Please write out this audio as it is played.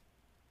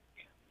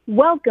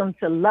Welcome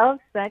to Love,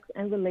 Sex,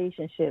 and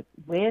Relationships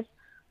with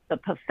the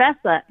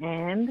Professor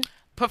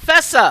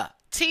Professor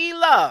T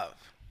Love.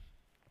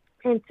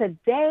 and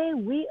today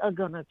we are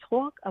going to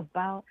talk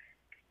about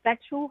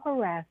sexual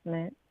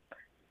harassment,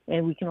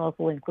 and we can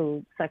also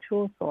include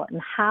sexual assault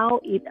and how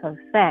it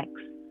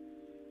affects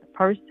a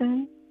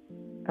person,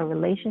 a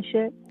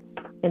relationship,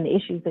 and the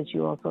issues that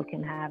you also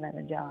can have at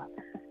a job.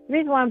 The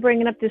reason why I'm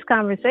bringing up this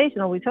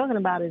conversation, or we're talking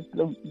about, is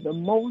the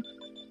most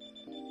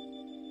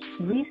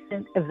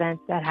recent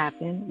events that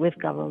happened with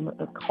Governor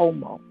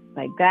Cuomo.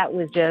 Like, that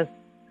was just,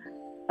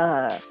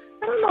 I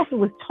don't know if it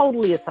was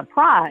totally a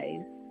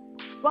surprise,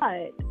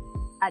 but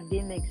I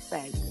didn't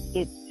expect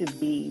it to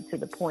be to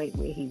the point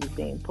where he was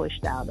being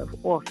pushed out of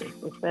office,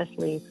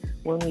 especially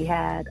when we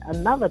had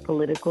another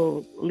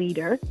political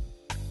leader,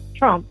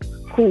 Trump,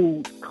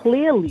 who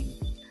clearly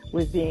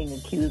was being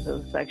accused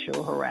of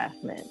sexual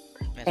harassment.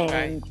 That's right.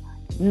 And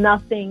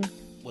nothing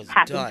Was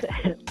happened done. to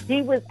him.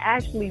 He was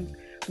actually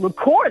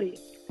recorded,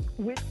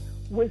 which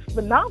was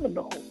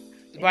phenomenal.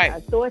 And Right. I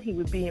thought he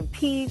would be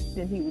impeached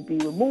and he would be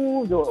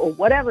removed, or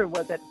whatever it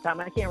was at the time.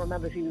 I can't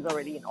remember if he was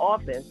already in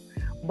office.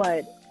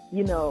 But,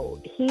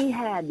 he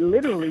had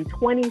literally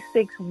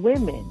 26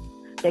 women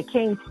that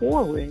came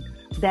forward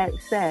that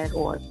said,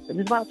 or it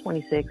was about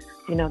 26,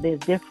 there's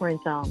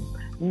different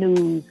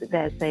news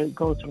that say it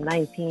goes from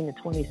 19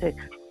 to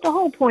 26. The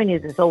whole point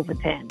is it's over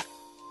 10.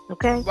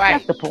 Okay? Right.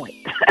 That's the point.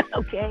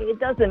 Okay? It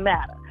doesn't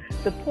matter.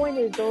 The point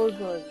is those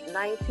were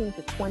 19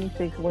 to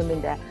 26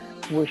 women that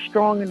were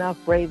strong enough,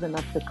 brave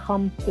enough to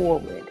come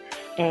forward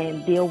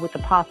and deal with the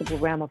possible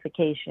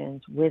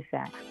ramifications with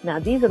that. Now,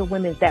 these are the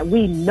women that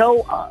we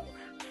know of,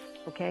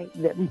 okay,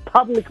 that we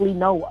publicly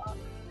know of,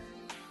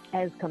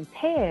 as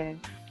compared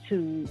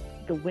to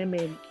the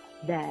women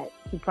that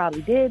he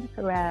probably did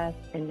harass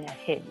and that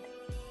hid.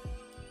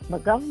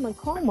 But Governor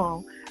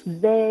Cuomo,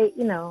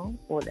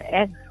 or the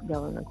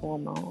ex-Governor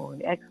Cuomo, or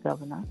the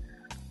ex-governor,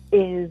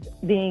 is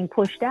being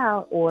pushed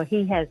out, or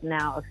he has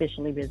now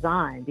officially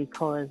resigned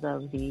because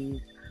of these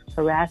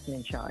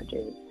harassment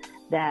charges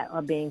that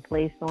are being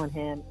placed on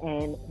him.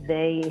 And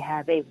they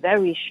have a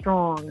very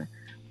strong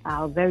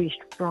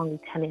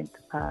lieutenant,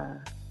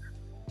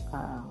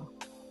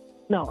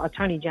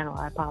 Attorney General,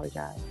 I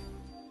apologize,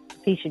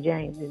 Letitia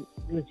James.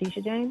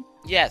 Letitia James?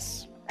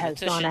 Yes.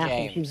 Has Letitia gone after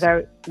him. James.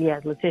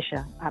 She's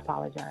Letitia, I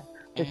apologize.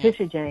 Mhm.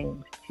 Letitia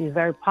James, she's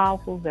very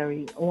powerful,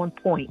 very on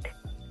point.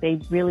 They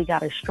really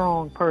got a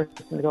strong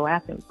person to go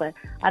after him. But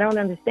I don't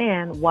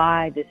understand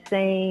why the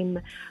same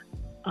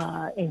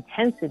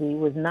intensity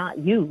was not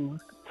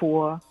used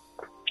for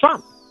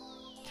Trump.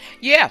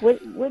 Yeah. What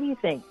do you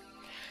think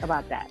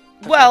about that?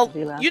 Well,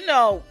 Professor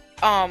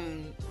Vila?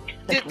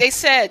 they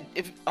said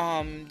if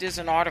there's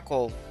an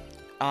article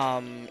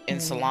in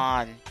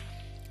Salon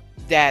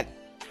that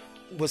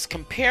was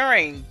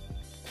comparing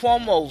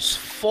Cuomo's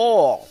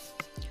fall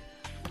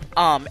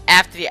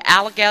after the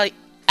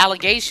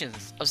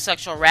allegations of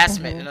sexual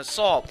harassment and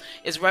assault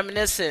is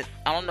reminiscent.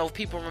 I don't know if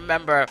people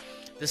remember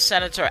the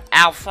Senator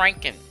Al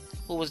Franken,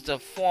 who was the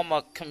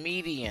former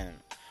comedian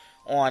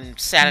on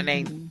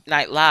Saturday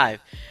Night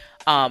Live.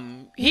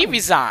 He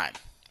resigned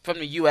from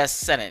the U.S.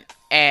 Senate,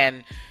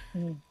 and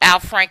Al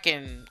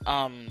Franken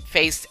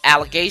faced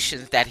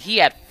allegations that he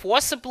had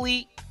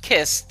forcibly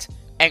kissed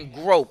and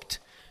groped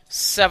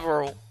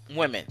several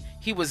women.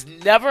 He was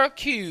never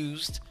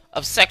accused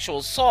of sexual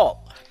assault,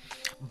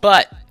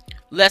 but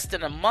less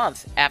than a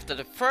month after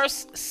the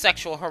first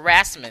sexual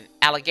harassment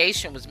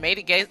allegation was made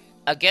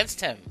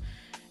against him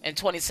in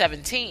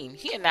 2017,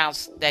 he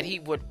announced that he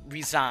would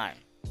resign.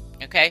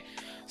 Okay?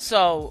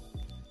 So,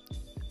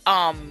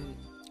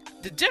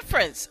 the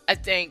difference, I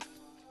think,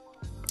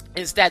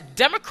 is that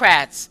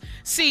Democrats,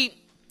 see,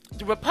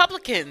 the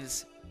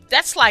Republicans,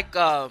 that's like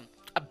a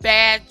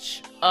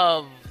badge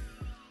of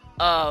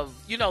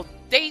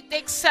they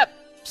accept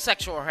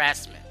sexual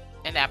harassment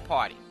in that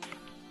party.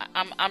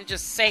 I'm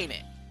just saying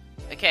it.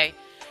 Okay?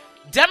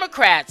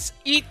 Democrats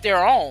eat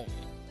their own.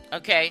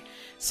 Okay?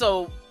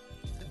 So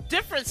the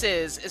difference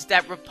is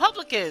that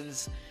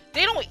Republicans,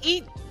 they don't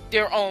eat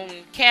their own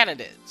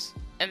candidates.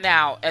 And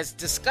now, as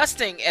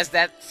disgusting as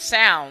that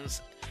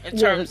sounds in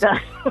terms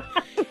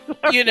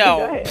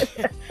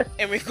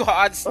in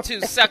regards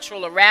to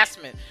sexual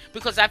harassment,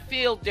 because I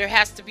feel there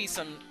has to be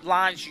some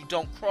lines you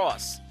don't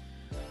cross.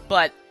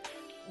 But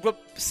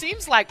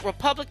seems like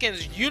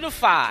Republicans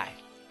unify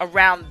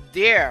around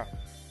their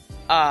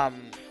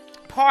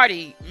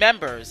party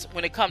members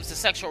when it comes to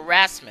sexual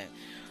harassment,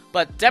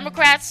 but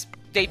Democrats,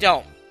 they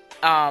don't.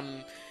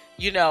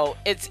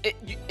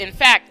 In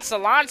fact,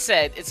 Salon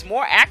said it's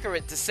more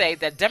accurate to say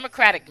that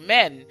Democratic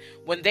men,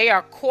 when they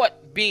are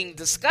caught being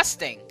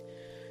disgusting,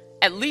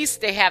 at least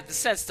they have the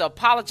sense to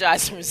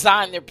apologize and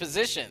resign their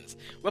positions.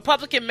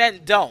 Republican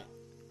men don't,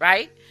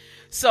 right?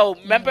 So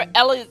remember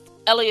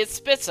Elliot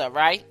Spitzer,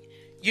 right?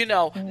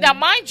 Now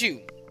mind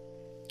you,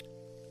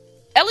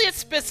 Elliot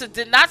Spitzer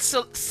did not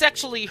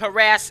sexually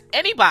harass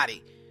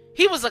anybody.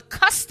 He was a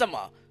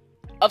customer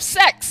of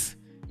sex,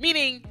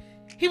 meaning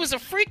he was a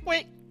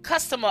frequent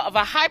customer of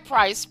a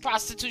high-priced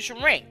prostitution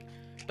ring.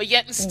 But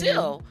yet and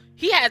still,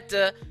 he had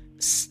to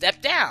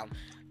step down.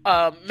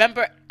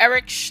 Remember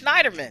Eric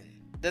Schneiderman,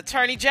 the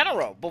Attorney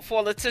General,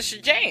 before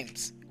Letitia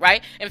James,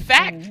 right? In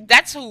fact,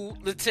 that's who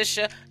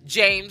Letitia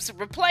James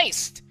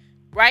replaced,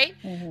 right?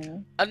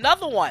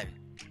 Another one,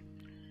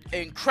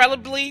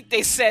 incredibly,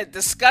 they said,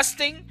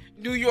 disgusting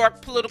New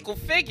York political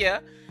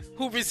figure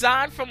who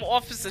resigned from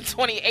office in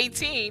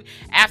 2018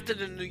 after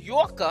the New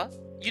Yorker,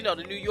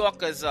 the New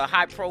Yorker is a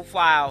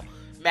high-profile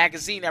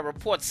magazine that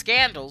reports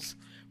scandals,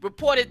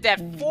 reported that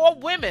 4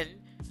 women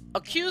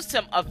accused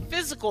him of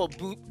physical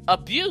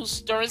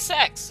abuse during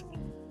sex,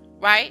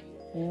 right?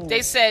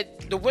 They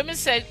said, the women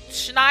said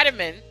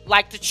Schneiderman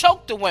liked to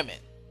choke the women,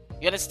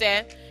 you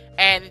understand?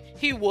 And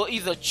he will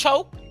either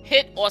choke,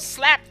 hit, or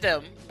slap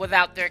them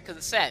without their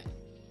consent.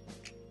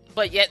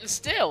 But yet and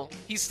still,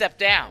 he stepped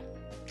down,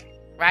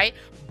 right?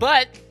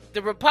 But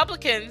the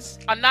Republicans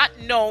are not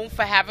known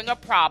for having a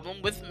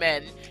problem with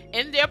men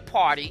in their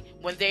party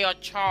when they are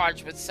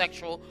charged with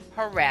sexual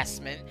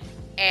harassment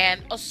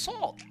and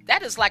assault.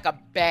 That is like a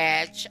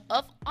badge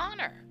of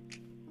honor.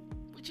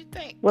 What you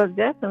think? Well,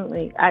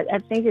 definitely. I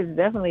think it's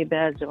definitely a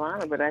badge of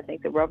honor, but I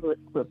think the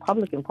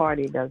Republican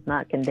Party does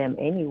not condemn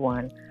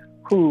anyone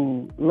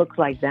who looks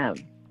like them.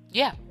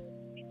 Yeah.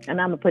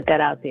 And I'm going to put that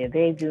out there.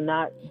 They do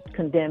not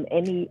condemn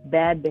any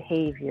bad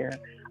behavior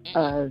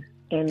of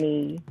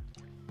any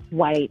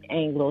white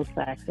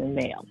Anglo-Saxon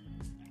male.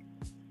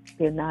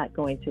 They're not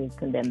going to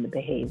condemn the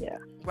behavior.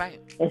 Right.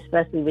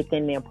 Especially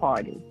within their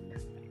party.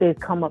 They'll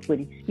come up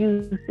with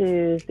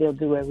excuses. They'll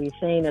do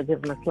everything. They'll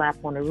give them a slap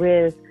on the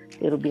wrist.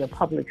 It'll be a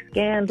public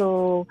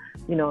scandal.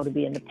 It'll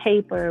be in the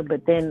paper.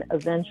 But then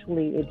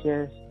eventually it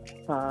just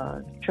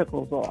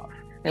trickles off.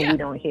 And we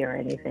don't hear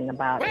anything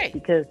about it.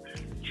 Because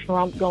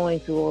Trump going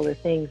through all the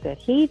things that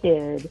he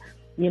did,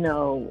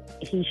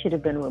 he should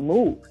have been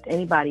removed.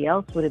 Anybody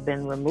else would have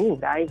been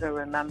removed. I even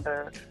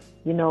remember,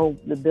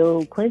 the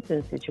Bill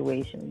Clinton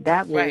situation.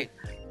 That was,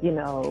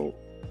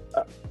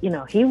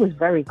 he was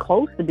very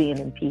close to being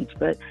impeached,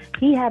 but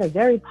he had a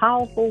very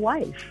powerful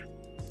wife.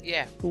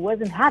 Yeah. Who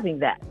wasn't having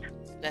that.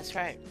 That's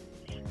right.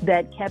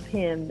 That kept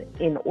him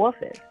in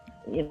office.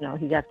 He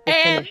got to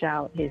finish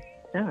out his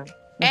term.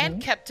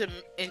 And kept him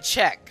in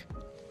check.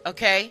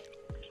 Okay?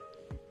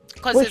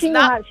 Well,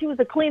 she was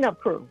a cleanup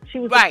crew. She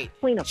was a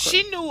cleanup crew.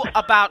 She knew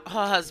about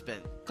her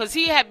husband because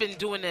he had been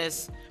doing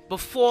this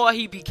before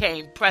he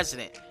became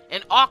president.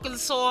 In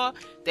Arkansas,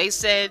 they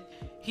said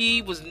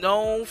he was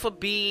known for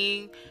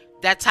being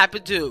that type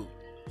of dude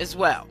as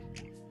well.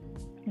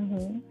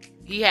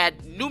 He had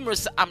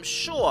I'm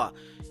sure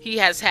he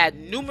has had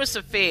numerous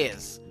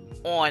affairs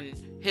on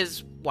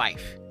his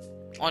wife,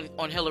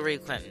 on Hillary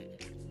Clinton.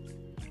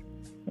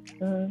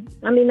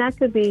 That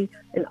could be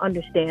an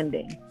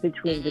understanding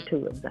between the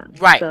two of them.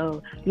 Right.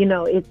 So,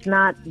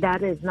 that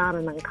is not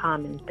an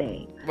uncommon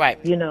thing.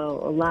 Right. A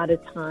lot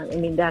of times,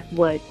 that's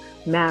what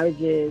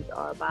marriages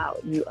are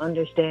about. You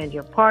understand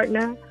your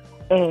partner,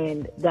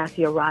 and that's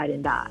your ride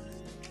and die.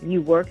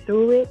 You work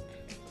through it,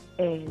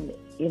 and,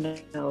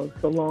 so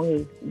long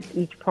as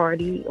each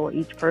party or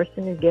each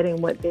person is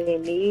getting what they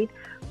need,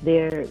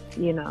 they're,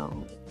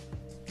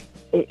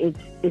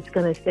 it's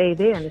going to stay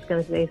there and it's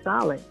going to stay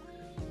solid.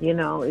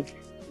 It's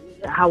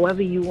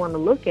however you want to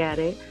look at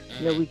it.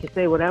 We can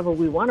say whatever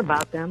we want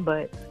about them,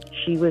 but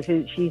she's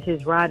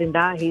his ride and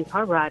die. He's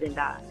her ride and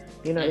die.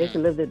 They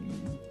could live the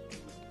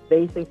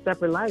basic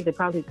separate lives. They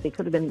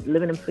could have been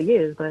living them for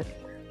years. But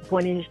the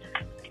point is,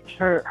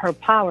 her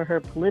power, her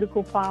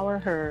political power,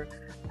 her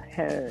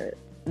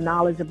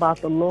knowledge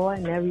about the law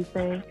and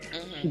everything.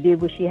 She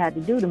did what she had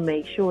to do to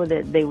make sure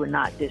that they were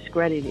not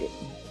discredited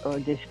or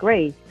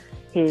disgraced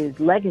his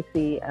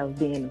legacy of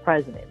being the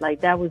president.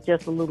 Like, that was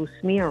just a little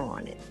smear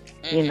on it,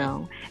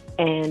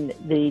 And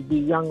the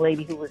young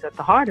lady who was at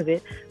the heart of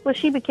it, well,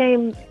 she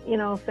became,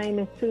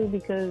 famous too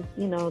because,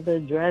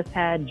 the dress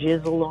had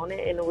jizzle on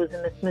it and it was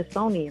in the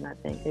Smithsonian, I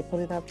think. They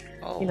put it up.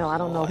 I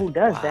don't know who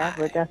does that,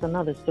 but that's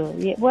another story.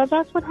 Yeah, well,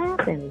 that's what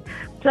happened.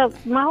 So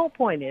my whole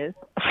point is,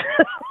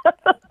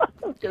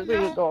 because we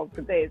were going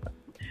today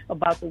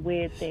about the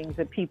weird things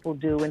that people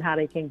do and how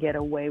they can get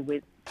away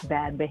with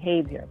bad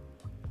behavior,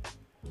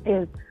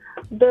 is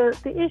the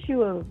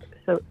issue of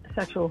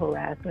sexual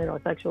harassment or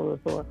sexual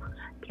assault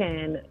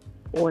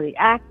or the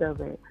act of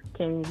it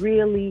can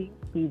really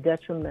be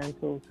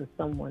detrimental to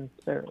someone's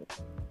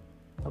service.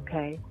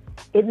 Okay,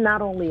 it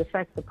not only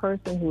affects the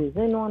person who is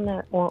in on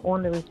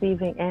the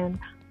receiving end,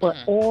 but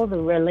all the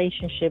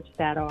relationships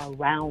that are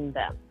around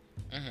them.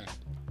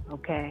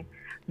 Okay,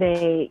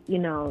 they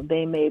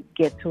may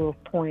get to a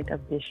point of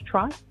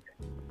distrust.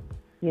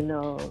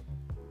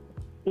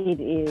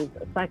 It is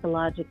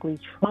psychologically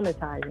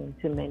traumatizing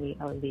to many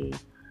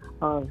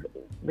of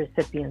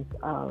recipients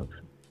of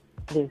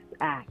this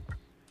act.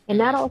 And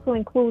that also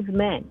includes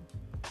men.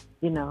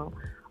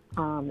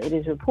 It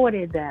is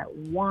reported that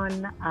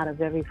 1 out of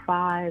every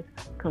 5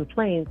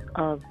 complaints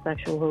of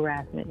sexual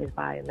harassment is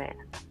by a man.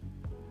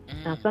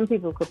 Now, some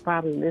people could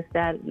probably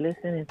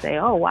listen and say,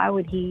 oh, why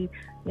would he,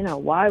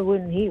 why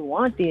wouldn't he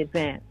want the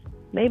advance?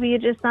 Maybe you're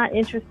just not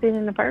interested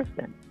in the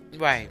person.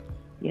 Right.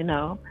 You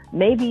know,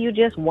 maybe you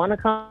just want to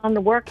come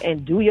to work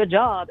and do your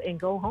job and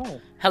go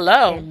home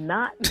Hello. and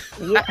not,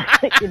 yeah,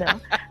 you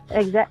know,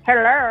 exact.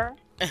 Hello,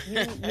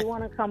 you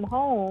want to come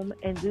home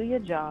and do your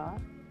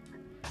job,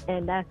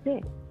 and that's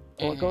it,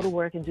 or go Hmm. to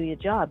work and do your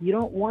job. You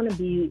don't want to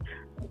be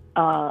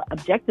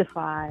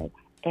objectified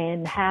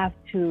and have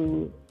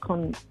to,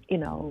 you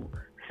know,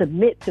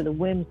 submit to the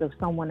whims of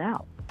someone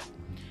else.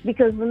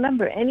 Because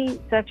remember, any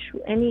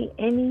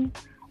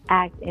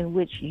act in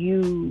which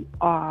you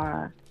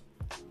are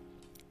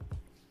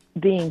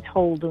being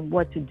told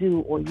what to do,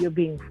 or you're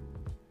being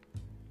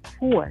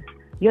forced,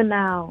 you're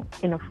now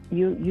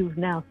you've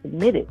now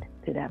submitted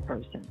to that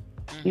person.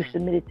 You've Hmm.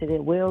 submitted to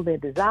their will, their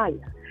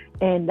desire,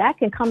 and that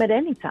can come at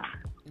any time.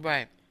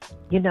 Right.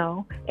 You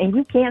know, and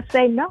you can't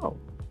say no.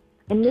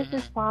 And this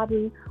is Hmm.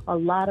 probably a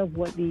lot of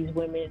what these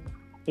women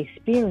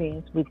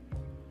experience with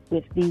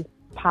these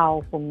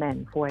powerful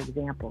men, for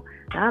example.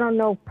 Now, I don't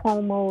know if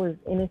Cuomo is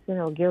innocent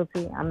or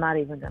guilty. I'm not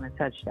even going to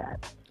touch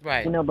that.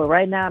 Right. You know, but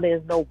right now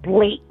there's no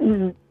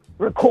blatant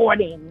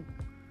recording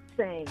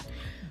saying,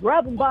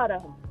 grab him by the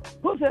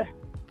pussy,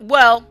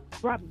 Well,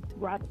 grab him.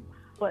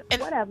 But and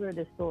whatever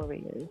the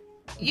story is,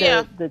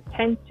 yeah. the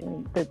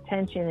tension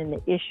and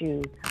the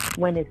issues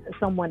when it's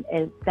someone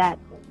as that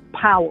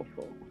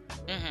powerful.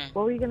 Hmm.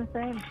 What were you gonna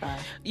say? I'm sorry.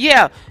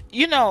 Yeah,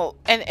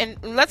 and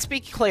let's be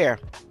clear,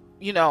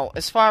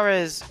 as far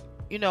as,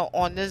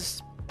 on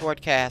this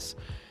broadcast,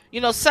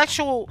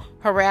 sexual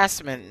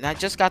harassment, and I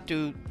just got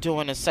through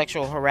doing a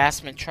sexual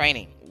harassment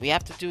training. We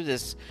have to do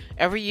this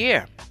every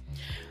year.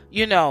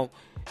 You know,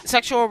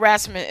 Sexual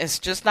harassment is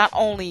just not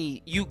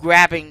only you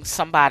grabbing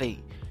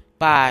somebody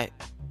by,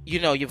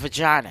 your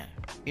vagina.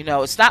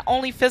 It's not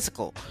only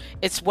physical,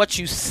 it's what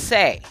you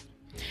say.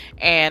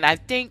 And I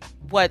think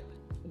what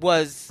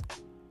was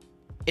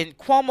in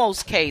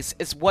Cuomo's case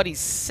is what he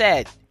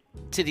said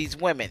to these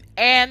women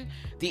and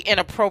the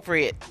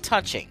inappropriate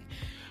touching.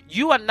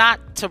 You are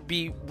not to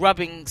be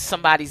rubbing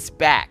somebody's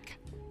back,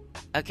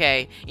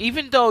 okay?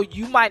 Even though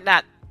you might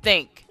not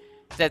think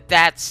that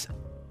that's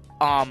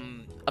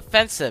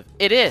offensive,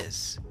 it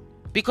is.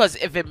 Because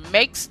if it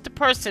makes the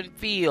person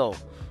feel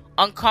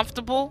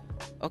uncomfortable,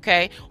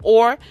 okay,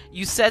 or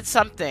you said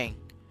something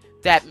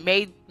that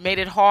made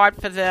it hard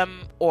for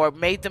them or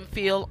made them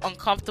feel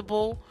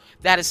uncomfortable,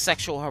 that is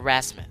sexual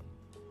harassment.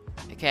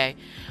 Okay?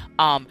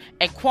 And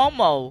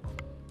Cuomo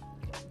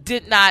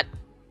did not,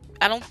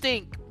 I don't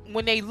think,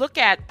 when they look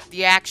at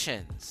the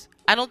actions,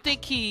 I don't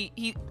think he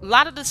a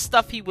lot of the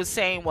stuff he was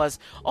saying was,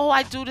 oh,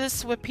 I do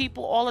this with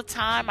people all the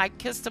time. I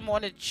kiss them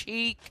on the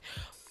cheek.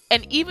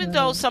 And even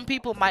though some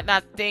people might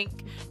not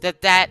think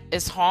that that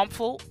is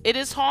harmful, it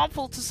is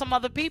harmful to some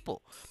other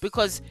people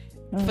because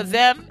for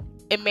them,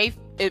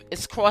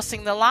 it's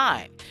crossing the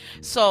line.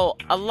 So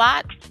a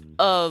lot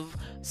of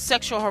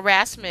sexual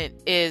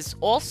harassment is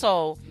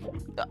also,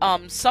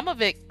 some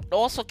of it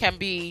also can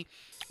be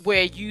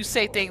where you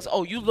say things,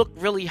 oh, you look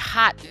really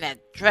hot in that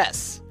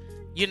dress.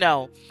 You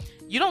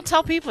don't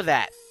tell people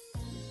that.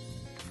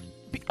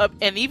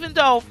 And even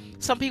though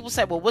some people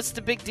say, well, what's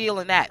the big deal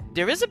in that?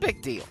 There is a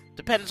big deal.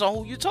 Depends on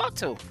who you talk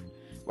to,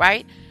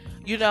 right?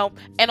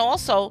 And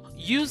also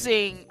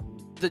using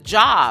the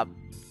job,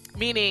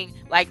 meaning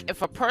like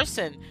if a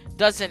person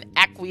doesn't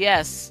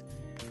acquiesce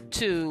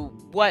to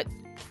what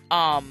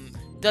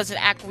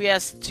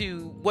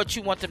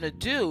you want them to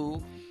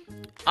do,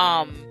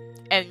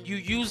 and you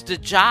use the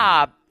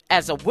job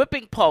as a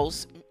whipping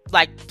post,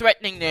 like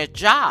threatening their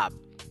job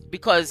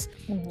because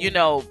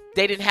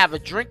they didn't have a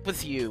drink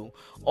with you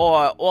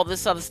or all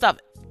this other stuff.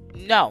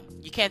 No,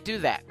 you can't do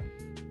that.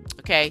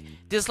 Okay,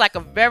 there's like a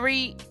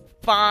very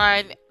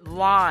fine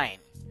line,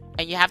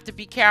 and you have to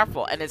be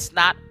careful. And it's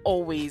not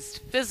always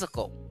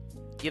physical.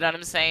 You know what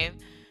I'm saying?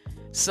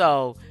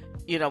 So,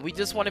 we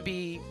just want to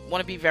be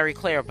very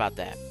clear about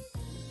that.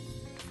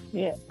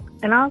 Yeah.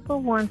 And I also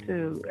want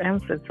to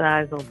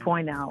emphasize or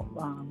point out,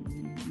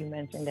 you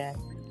mentioned that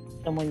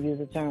someone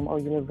used the term, oh,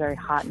 you look very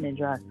hot in a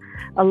dress.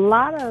 A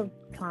lot of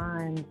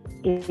times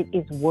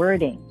it's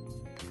wording.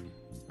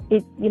 You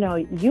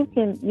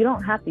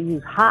don't have to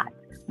use hot,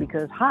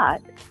 because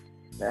hot,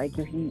 like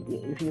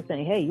if you're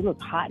saying, hey, you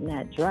look hot in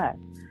that dress,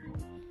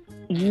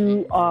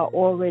 you are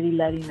already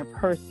letting the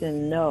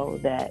person know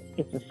that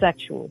it's a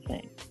sexual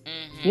thing.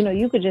 Mm-hmm.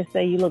 You could just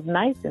say you look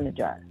nice in the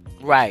dress.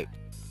 Right.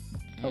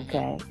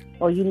 Okay.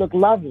 Or you look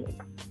lovely.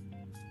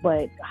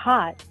 But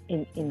hot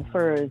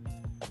infers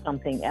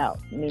something else,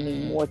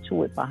 meaning more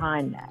to it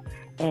behind that.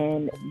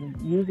 And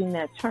using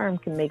that term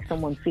can make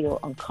someone feel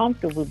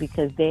uncomfortable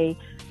because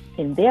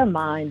in their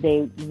mind,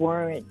 they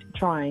weren't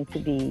trying to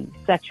be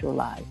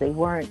sexualized. They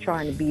weren't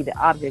trying to be the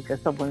object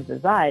of someone's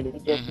desire. They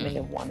just meant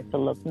they wanted to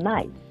look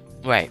nice.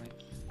 Right.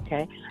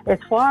 Okay. As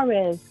far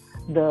as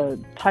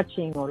the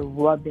touching or the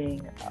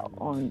rubbing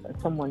on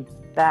someone's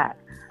back,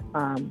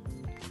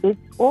 it's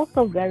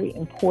also very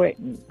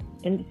important.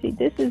 And see,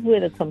 this is where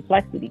the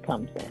complexity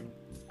comes in.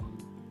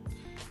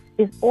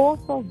 It's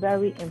also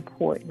very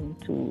important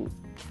to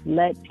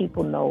let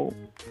people know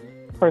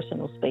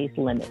personal space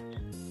limits.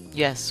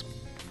 Yes.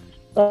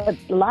 But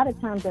a lot of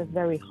times that's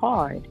very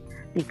hard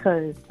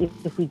Because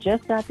if we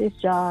just got this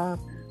job,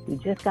 we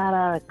just got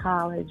out of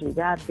college, we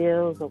got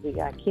bills, or we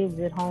got kids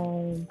at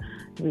home,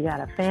 we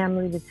got a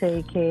family to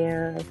take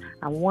care of,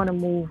 I want to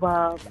move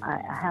up, I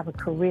have a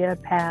career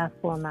path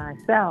for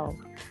myself,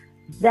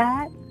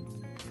 that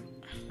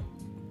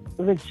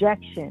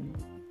rejection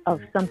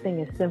of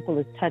something as simple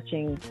as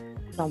touching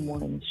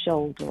someone's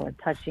shoulder or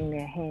touching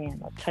their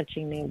hand or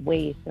touching their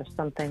waist or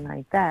something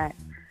like that,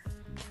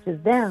 to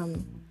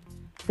them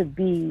to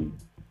be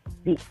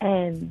the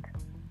end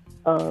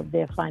of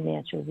their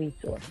financial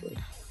resources.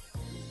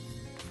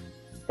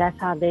 That's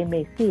how they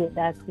may see it.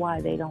 That's why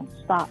they don't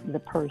stop the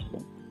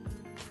person.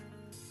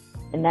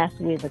 And that's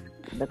where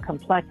the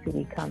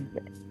complexity comes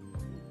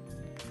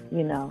in,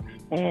 you know.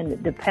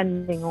 And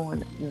depending on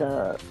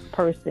the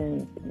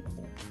person's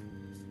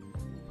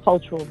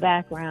cultural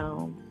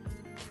background,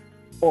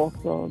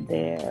 also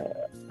their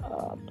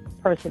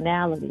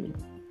personality,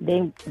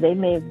 they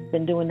may have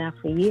been doing that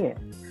for years.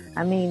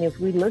 I mean, if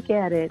we look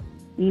at it,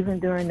 even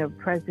during the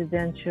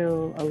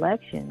presidential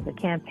election, the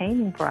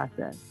campaigning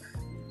process,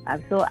 I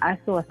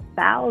saw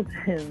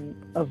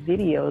thousands of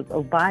videos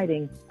of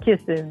Biden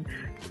kissing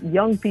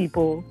young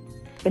people,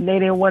 and they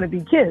didn't want to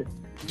be kissed.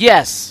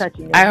 Yes,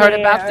 touching I heard hair,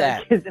 about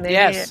that. Kissing their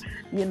Yes, hair,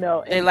 you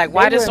know. they're like,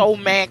 why this old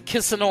man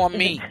kissing on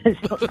me?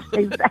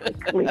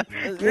 Exactly.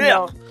 You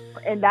know,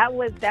 and that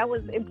was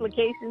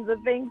implications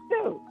of things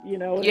too. You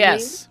know what I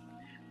mean?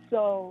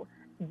 So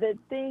the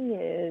thing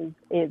is,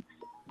 it's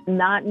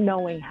not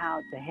knowing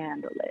how to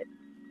handle it.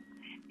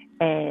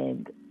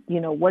 And, you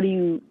know, what do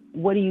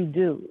you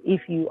do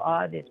if you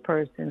are this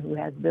person who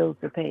has bills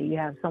to pay? You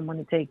have someone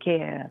to take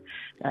care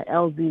of, an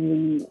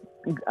elderly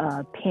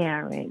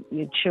parent,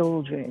 your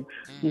children.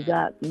 Mm-hmm. You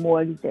got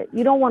mortgage debt.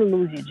 You don't want to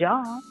lose your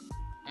job.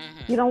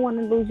 Mm-hmm. You don't want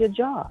to lose your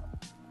job.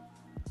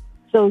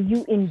 So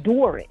you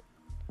endure it.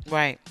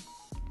 Right.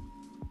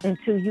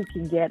 Until you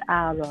can get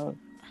out of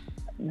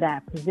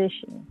that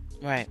position.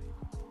 Right.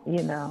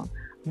 You know,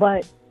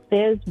 but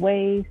there's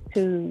ways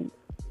to,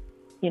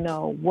 you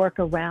know, work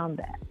around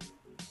that.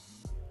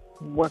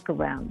 Work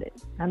around it.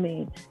 I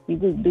mean, you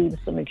could do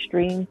some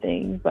extreme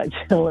things like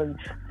telling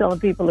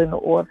people in the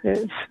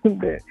office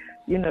that,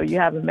 you know, you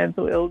have a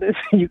mental illness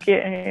and you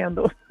can't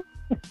handle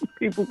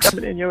people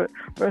coming in your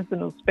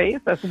personal space.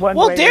 That's one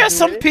way. Well, there are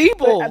some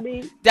people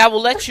that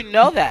will let you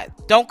know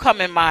that. Don't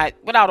come in my,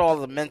 without all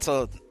the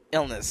mental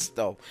illness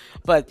though,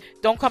 but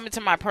don't come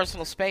into my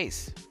personal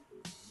space.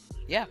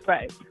 Yeah.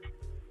 Right.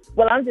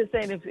 Well, I'm just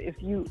saying if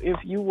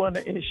you want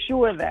to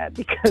ensure that,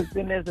 because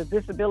then there's a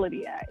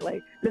Disability Act.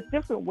 Like, there's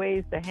different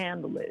ways to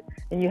handle it,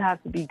 and you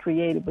have to be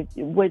creative. But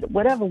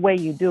whatever way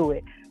you do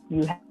it,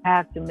 you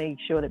have to make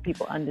sure that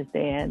people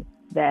understand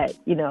that,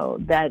 you know,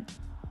 that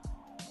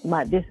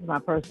this is my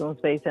personal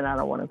space, and I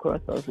don't want to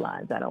cross those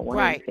lines. I don't want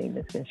anything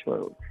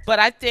misconstrued. But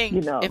I think,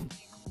 you know, if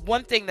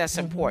one thing that's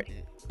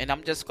important, and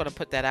I'm just going to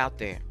put that out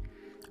there,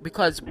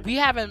 because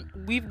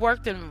we've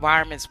worked in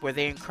environments where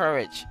they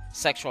encourage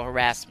sexual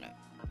harassment.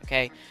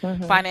 Okay,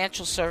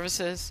 financial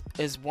services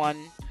is one,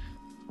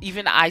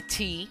 even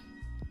IT,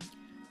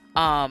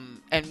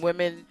 and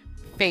women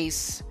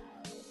face,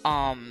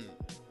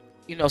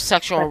 you know,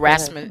 sexual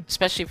harassment,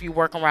 especially if you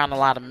work around a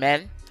lot of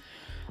men,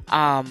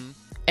 and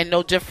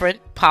no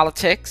different,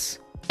 politics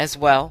as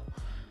well.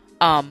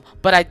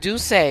 But I do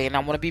say, and I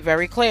want to be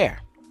very clear,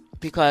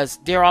 because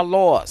there are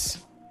laws,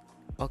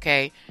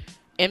 okay,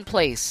 in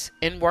place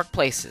in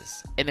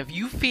workplaces, and if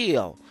you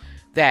feel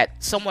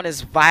that someone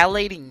is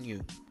violating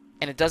you,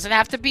 and it doesn't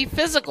have to be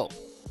physical.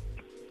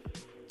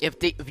 If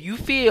you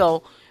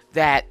feel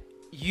that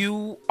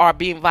you are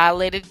being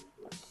violated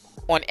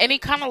on any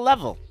kind of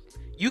level,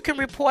 you can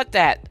report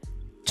that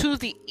to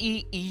the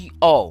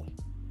EEO.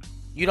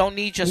 You don't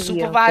need your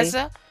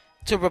supervisor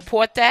to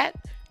report that.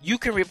 You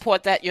can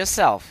report that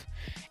yourself.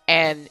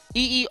 And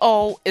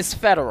EEO is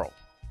federal,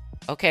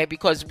 okay?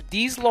 Because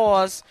these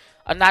laws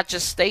are not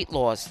just state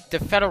laws, they're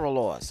federal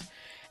laws.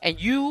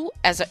 And you,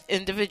 as an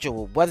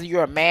individual, whether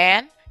you're a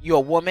man, you're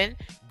a woman,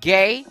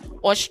 gay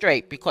or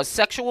straight, because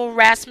sexual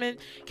harassment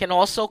can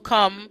also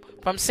come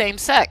from same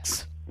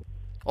sex.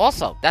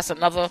 Also, that's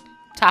another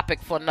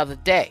topic for another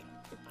day.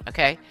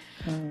 Okay?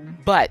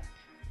 But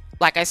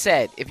like I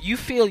said, if you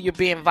feel you're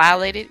being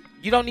violated,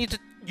 you don't need to,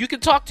 you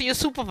can talk to your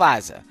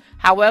supervisor.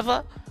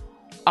 However,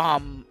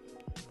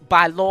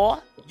 by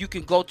law, you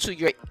can go to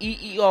your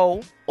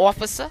EEO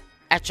officer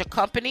at your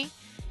company,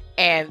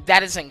 and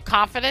that is in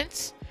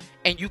confidence,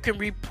 and you can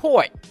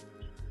report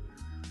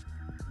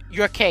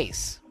your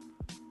case.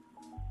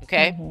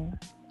 Okay?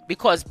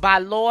 Because by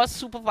law,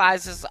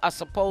 supervisors are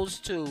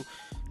supposed to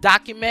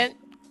document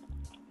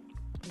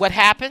what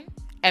happened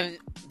and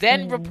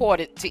then report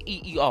it to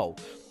EEO.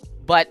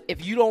 But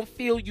if you don't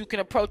feel you can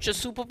approach your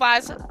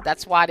supervisor,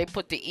 that's why they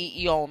put the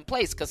EEO in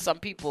place, because some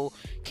people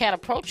can't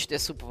approach their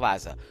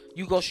supervisor.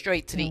 You go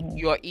straight to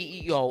your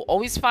EEO.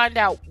 Always find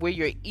out where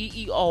your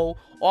EEO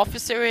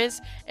officer is,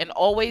 and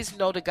always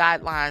know the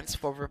guidelines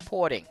for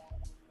reporting.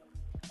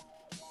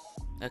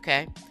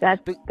 Okay?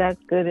 That's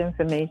good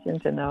information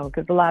to know,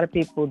 because a lot of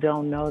people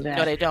don't know that.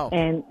 No, they don't.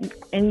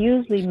 And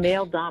usually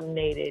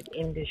male-dominated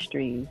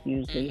industries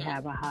usually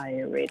have a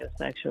higher rate of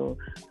sexual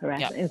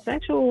harassment. Yep. And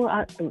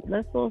sexual,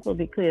 let's also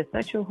be clear,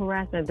 sexual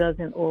harassment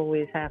doesn't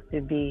always have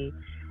to be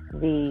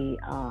the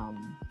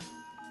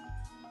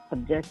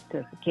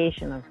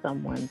objectification of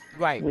someone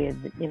Right.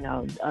 with,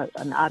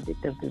 an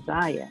object of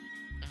desire.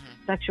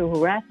 Mm-hmm. Sexual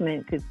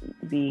harassment could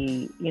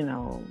be,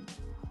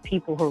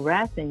 people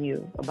harassing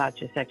you about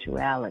your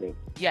sexuality.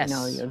 Yes.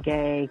 You're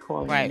gay,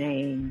 calling Right.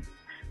 names,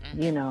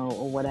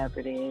 or whatever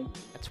it is.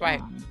 That's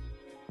right.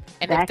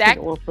 And that if that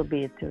could also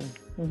be it too.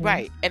 Mm-hmm.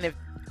 Right. And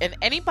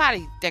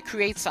anybody that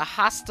creates a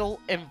hostile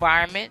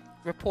environment,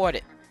 report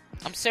it.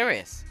 I'm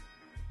serious.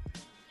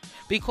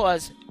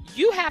 Because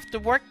you have to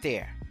work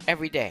there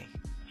every day.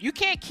 You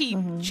can't keep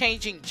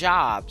changing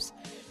jobs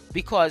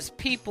because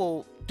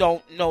people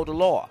don't know the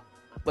law.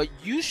 But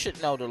you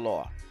should know the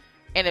law.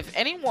 And if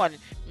anyone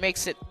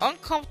makes it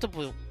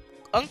uncomfortable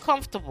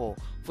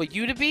for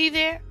you to be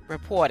there,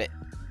 report it.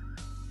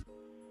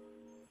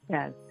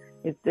 Yes.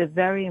 It's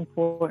very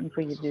important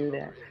for you to do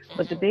that.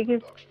 But the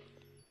biggest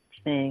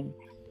thing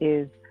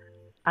is,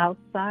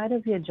 outside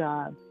of your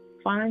job,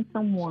 find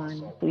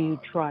someone who you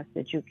trust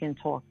that you can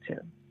talk to.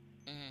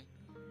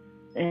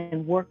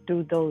 And work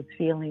through those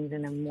feelings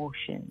and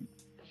emotions.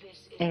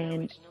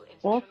 And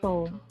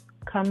also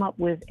come up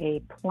with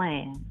a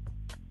plan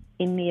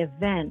in the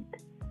event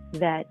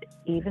that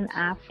even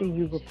after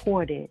you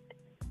report it,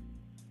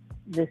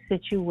 the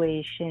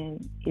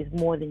situation is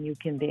more than you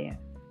can bear.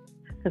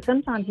 Because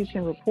sometimes you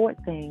can report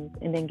things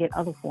and then get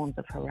other forms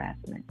of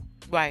harassment.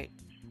 Right.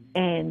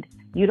 And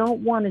you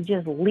don't want to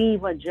just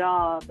leave a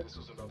job,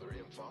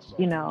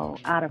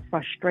 out of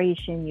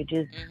frustration. You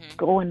just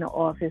go in the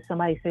office,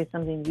 somebody says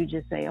something, you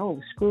just say,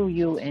 oh, screw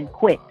you, and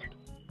quit.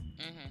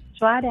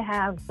 Try to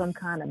have some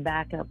kind of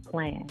backup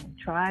plan.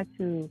 Try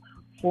to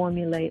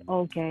formulate,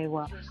 okay,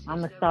 well, I'm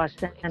going to start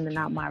sending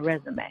out my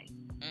resume.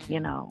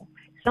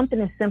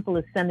 Something as simple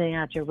as sending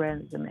out your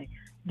resume.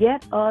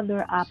 Get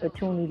other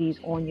opportunities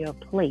on your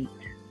plate,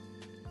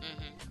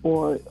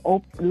 or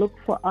look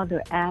for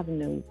other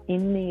avenues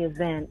in the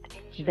event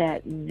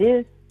that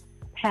this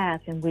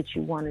path in which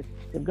you wanted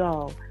to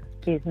go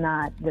is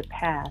not the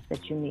path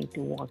that you need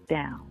to walk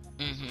down.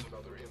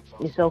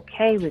 It's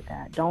okay with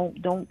that.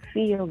 Don't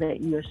feel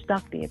that you're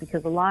stuck there,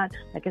 because a lot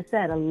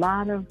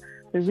of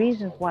the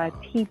reasons why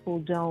people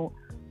don't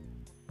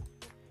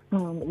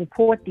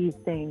report these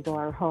things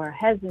or are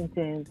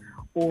hesitant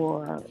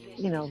or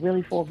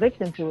really fall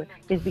victim to it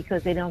is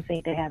because they don't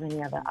think they have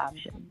any other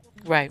options.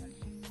 Right.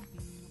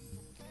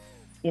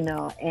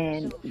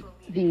 And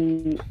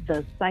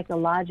the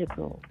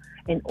psychological.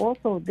 And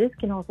also, this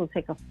can also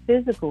take a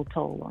physical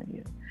toll on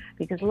you,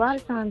 because a lot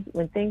of times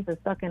when things are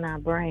stuck in our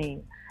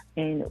brain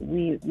and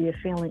we are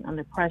feeling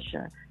under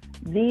pressure,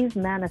 these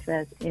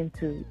manifest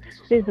into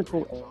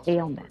physical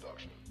ailments.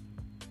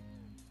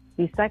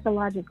 The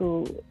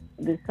psychological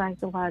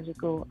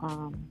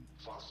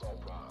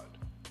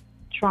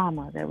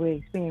trauma that we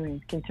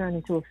experience can turn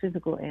into a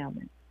physical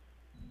ailment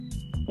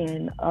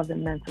and other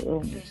mental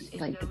illness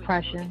like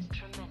depression,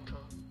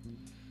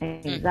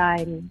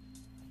 anxiety.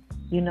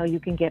 You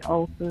can get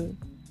ulcers.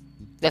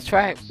 That's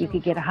right. You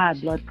could get a high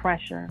blood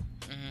pressure.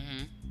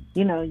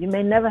 You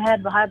may never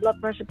have the high blood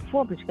pressure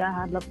before, but you got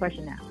high blood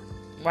pressure now.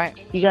 Right.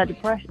 You got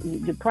depressed.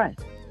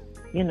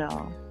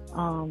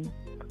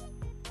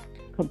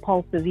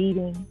 Compulsive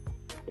eating.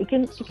 It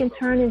can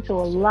turn into a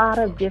lot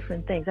of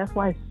different things. That's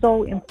why it's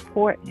so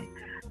important,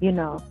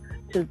 to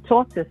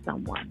talk to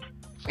someone,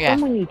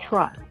 someone you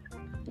trust.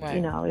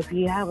 Right. If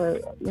you have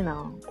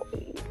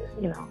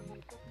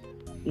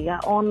you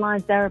got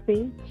online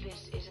therapy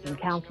and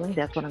counseling.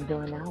 That's what I'm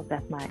doing now.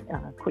 That's my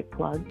quick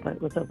plug, but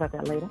we'll talk about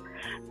that later.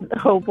 The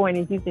whole point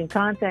is you can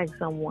contact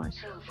someone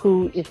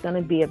who is going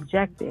to be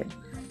objective.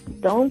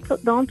 Don't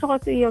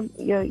talk to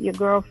your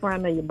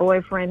girlfriend or your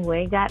boyfriend who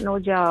ain't got no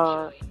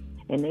job,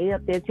 and they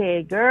up there tell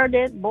you, girl,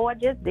 that boy,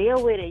 just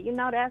deal with it.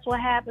 That's what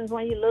happens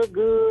when you look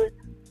good.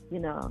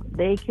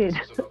 They could,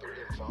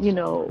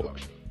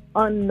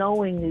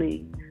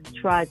 unknowingly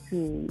try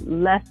to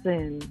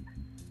lessen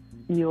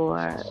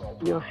your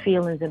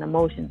feelings and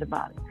emotions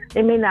about it.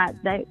 They may not,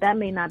 that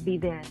may not be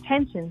their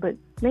intention, but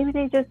maybe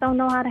they just don't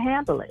know how to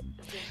handle it.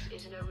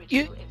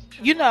 Go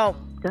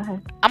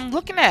ahead. I'm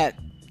looking at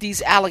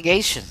these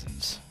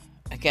allegations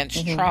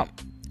against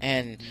Trump,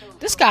 and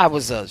this guy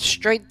was a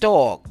straight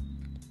dog,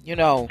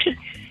 for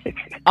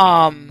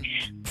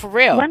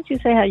real. Why don't you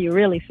say how you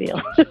really feel?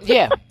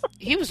 Yeah,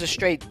 he was a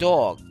straight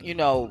dog.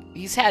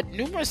 He's had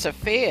numerous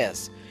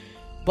affairs,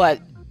 but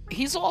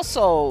he's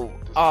also,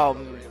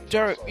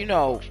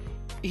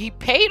 he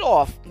paid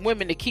off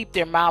women to keep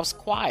their mouths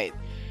quiet.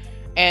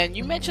 And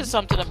you mentioned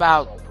something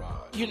about,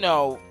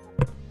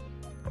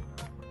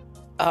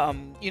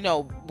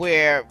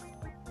 where,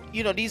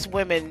 these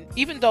women,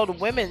 even though the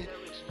women,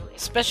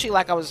 especially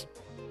like I was,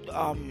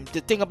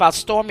 the thing about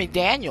Stormy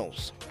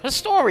Daniels, her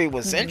story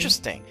was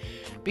interesting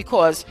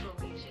because,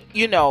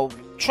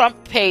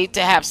 Trump paid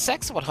to have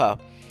sex with her,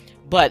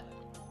 but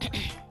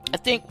I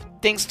think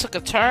things took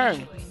a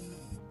turn,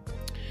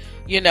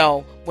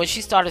 when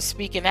she started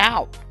speaking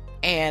out.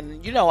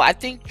 And, I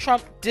think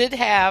Trump did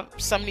have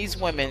some of these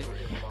women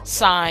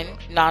sign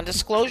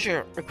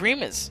non-disclosure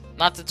agreements,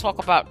 not to talk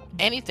about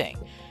anything.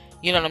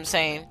 You know what I'm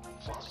saying?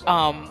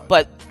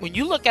 But when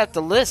you look at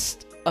the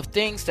list of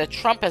things that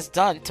Trump has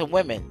done to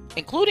women,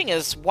 including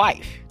his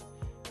wife,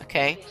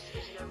 okay?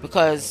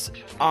 Because,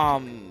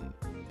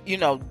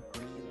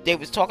 they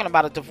was talking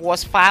about a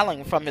divorce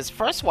filing from his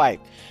first wife.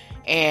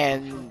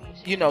 And,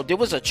 there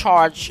was a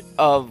charge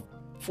of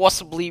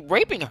forcibly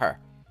raping her,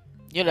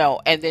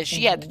 and then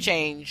she had to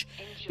change,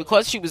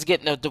 because she was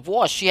getting a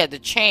divorce, she had to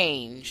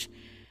change,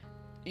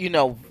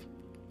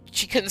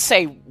 she couldn't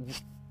say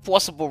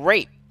forcible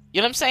rape, you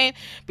know what I'm saying?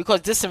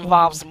 Because this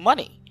involves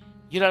money,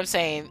 you know what I'm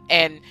saying?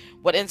 And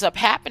what ends up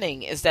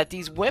happening is that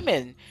these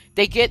women,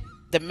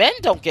 the men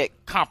don't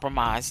get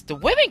compromised, the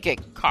women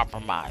get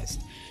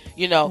compromised.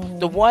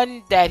 The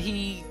one that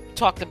he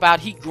talked about,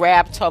 he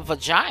grabbed her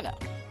vagina,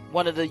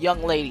 one of the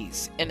young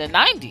ladies in the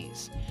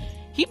 90s.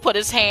 He put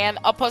his hand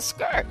up her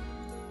skirt.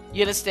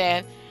 You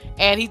understand?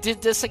 And he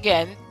did this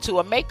again to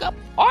a makeup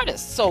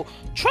artist. So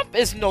Trump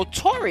is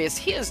notorious.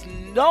 He is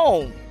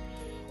known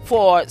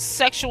for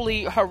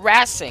sexually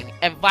harassing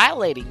and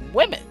violating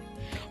women.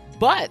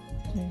 But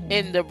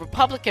in the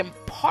Republican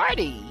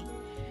Party,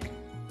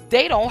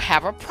 they don't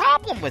have a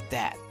problem with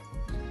that.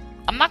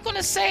 I'm not going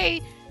to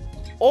say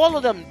all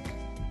of them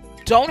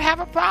don't have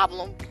a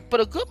problem, but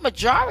a good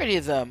majority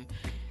of them,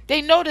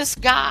 they know this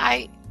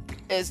guy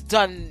has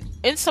done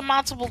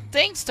insurmountable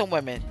things to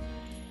women.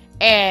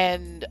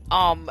 And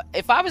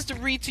if I was to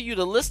read to you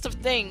the list of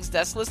things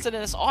that's listed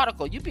in this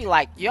article, you'd be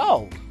like,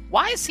 yo,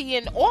 why is he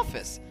in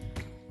office?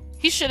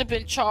 He should have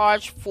been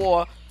charged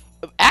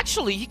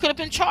he could have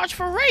been charged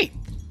for rape.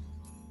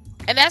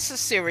 And that's a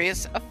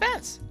serious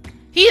offense.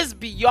 He is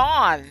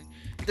beyond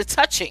the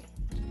touching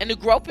and the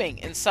groping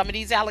in some of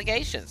these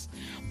allegations.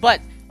 But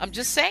I'm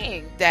just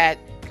saying that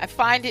I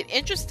find it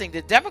interesting.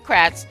 The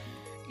Democrats,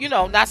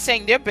 not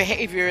saying their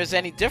behavior is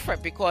any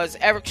different, because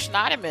Eric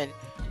Schneiderman,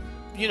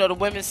 the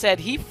women said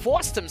he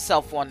forced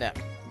himself on them.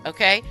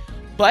 Okay?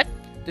 But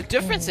the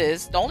difference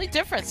is, the only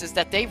difference is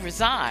that they've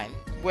resigned,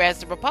 whereas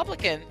the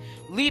Republican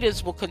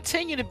leaders will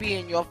continue to be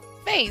in your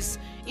face,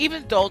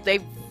 even though they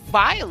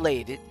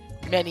violated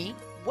many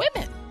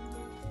women.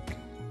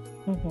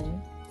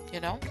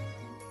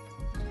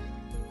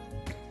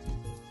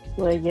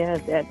 Well, yeah,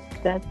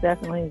 that's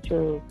definitely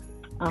true.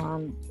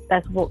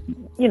 That's what,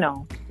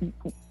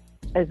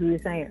 as we were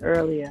saying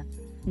earlier,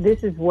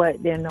 this is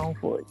what they're known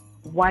for.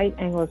 White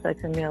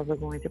Anglo-Saxon males are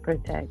going to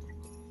protect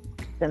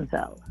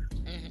themselves.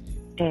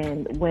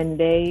 And when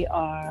they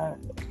are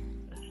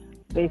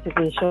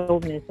basically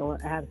chauvinists or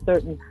have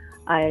certain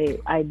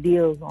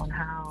ideals on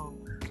how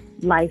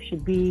life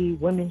should be,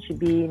 women should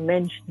be,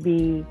 men should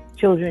be,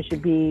 children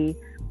should be,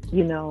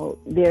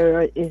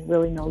 there is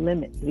really no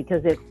limit,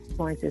 because they're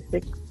going to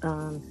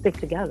stick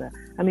together.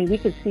 I mean, we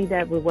could see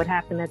that with what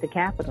happened at the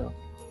Capitol.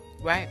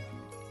 Right.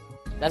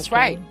 That's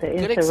right. The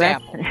good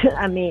insurrection. Example.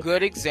 I mean,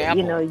 good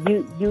example.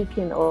 You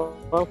can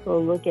also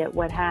look at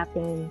what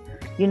happened,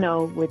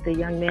 with the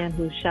young man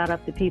who shot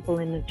up the people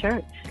in the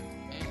church.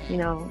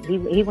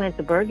 He went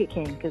to Burger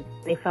King because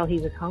they felt he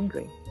was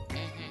hungry.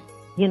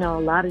 A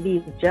lot of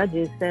these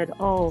judges said,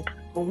 "Oh,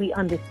 well, we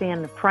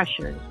understand the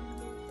pressures."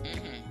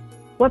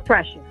 What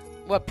pressure?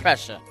 What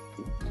pressure?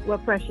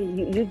 What pressure?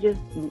 You just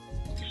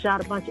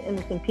shot a bunch of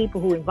innocent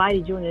people who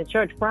invited you in the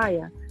church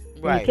prior,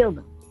 and you killed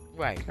them.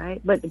 Right.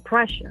 But the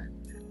pressure.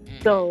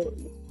 So,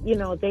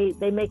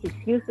 they make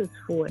excuses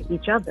for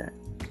each other.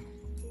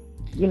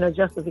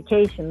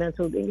 Justification,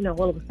 mental,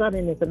 all of a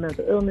sudden it's a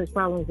mental illness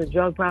problem, it's a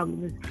drug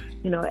problem, it's,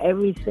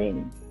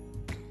 everything.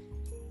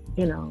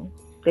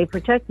 They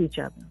protect each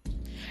other.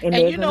 And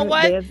you know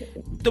what?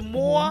 The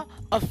more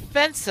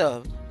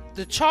offensive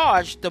the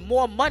charge, the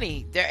more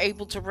money they're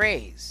able to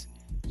raise.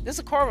 There's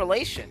a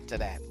correlation to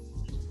that.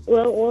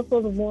 Well,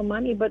 also the more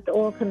money, but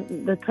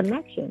the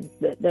connections.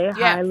 They're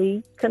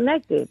highly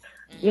connected.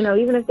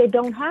 Even if they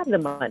don't have the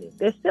money,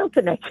 they're still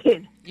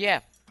connected.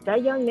 Yeah.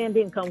 That young man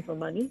didn't come for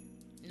money.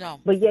 No.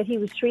 But yet he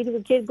was treated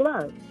with kid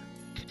gloves.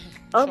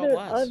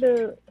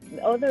 Other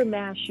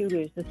mass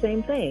shooters, the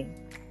same thing.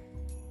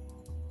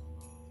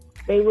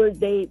 They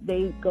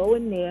go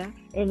in there,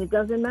 and it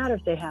doesn't matter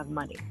if they have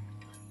money,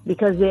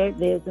 because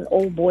there's an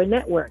old boy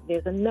network.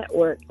 There's a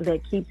network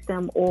that keeps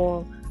them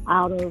all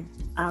out of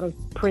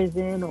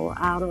prison or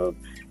out of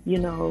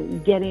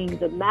getting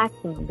the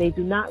maximum. They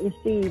do not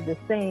receive the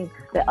same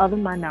that other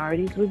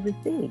minorities would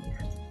receive.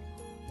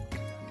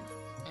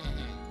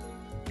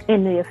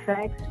 And the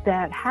effects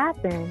that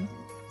happen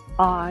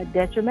are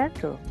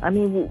detrimental. I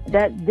mean,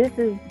 this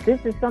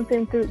is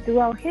something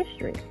throughout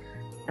history.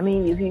 I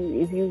mean, if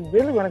you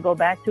really want to go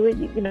back to it,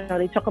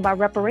 they talk about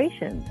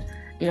reparations.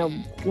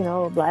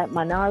 Black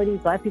minorities,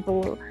 black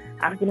people,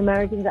 African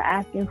Americans are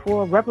asking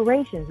for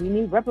reparations. We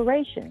need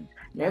reparations.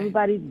 And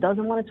everybody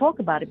doesn't want to talk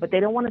about it, but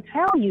they don't want to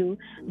tell you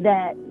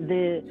that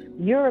the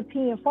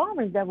European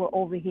farmers that were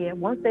over here,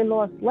 once they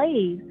lost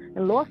slaves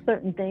and lost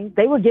certain things,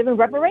 they were given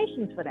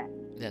reparations for that.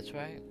 That's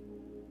right.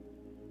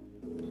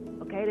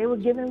 Okay, they were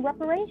given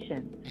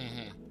reparations.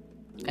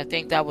 I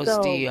think that was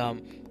the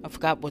I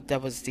forgot what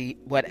that was, the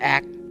what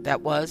act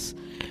that was,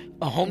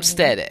 a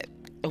Homestead Act.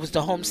 It was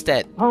the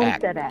Homestead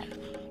Act.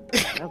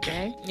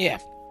 Okay. Yeah.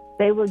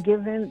 They were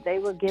given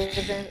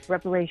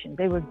reparations.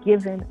 They were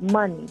given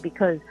money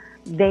because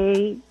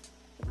they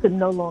could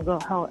no longer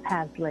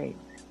have slaves.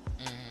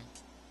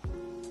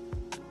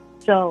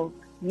 So,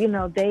 you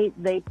know,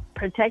 they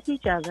protect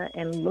each other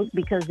and look,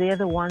 because they're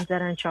the ones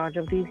that are in charge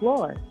of these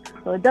laws.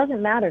 So it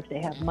doesn't matter if they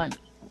have money.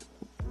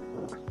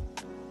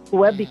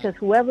 Because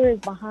whoever is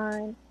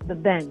behind the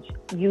bench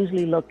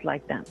usually looks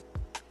like them.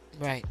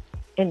 Right.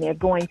 And they're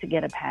going to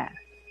get a pass.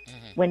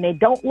 When they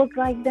don't look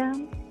like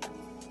them,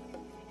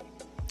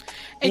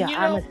 I'm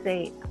going to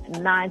say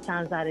 9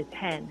 times out of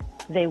 10,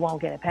 they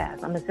won't get a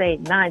pass. I'm going to say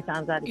 9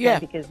 times out of 10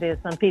 because there's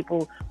some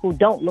people who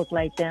don't look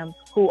like them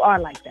who are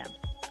like them.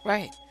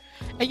 Right.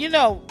 And you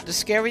know, the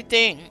scary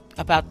thing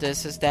about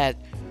this is that,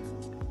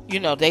 you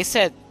know, they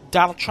said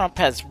Donald Trump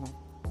has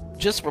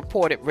just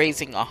reported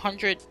raising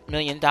 $100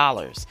 million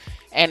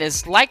and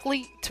is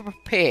likely to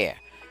prepare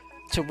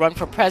to run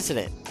for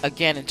president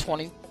again in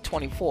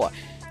 2024.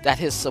 That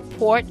his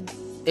support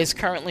is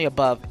currently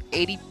above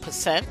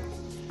 80%.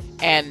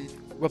 And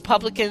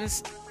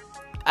Republicans,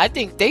 I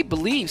think they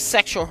believe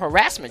sexual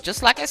harassment,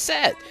 just like I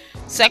said,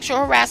 sexual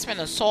harassment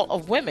and assault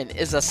of women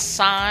is a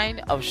sign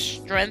of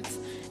strength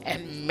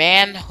and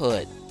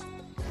manhood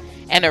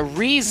and a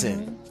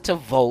reason to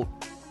vote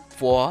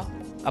for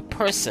a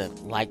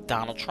person like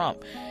Donald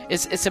Trump.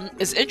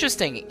 It's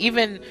interesting.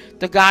 Even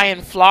the guy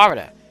in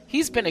Florida,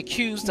 he's been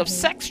accused of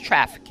sex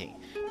trafficking,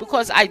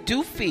 because I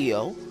do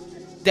feel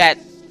that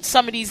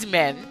some of these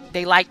men,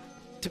 they like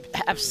to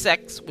have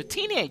sex with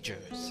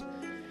teenagers.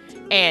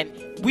 And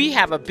we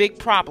have a big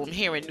problem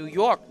here in New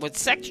York with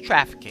sex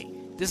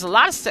trafficking. There's a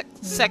lot of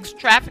sex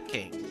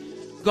trafficking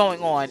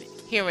going on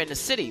here in the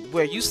city,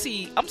 where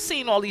I'm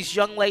seeing all these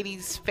young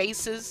ladies'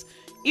 faces,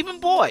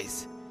 even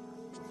boys,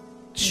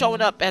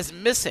 showing up as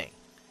missing.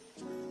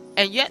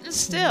 And yet and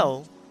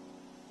still,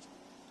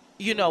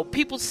 you know,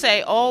 people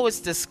say, oh,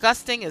 it's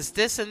disgusting, it's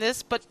this and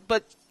this. But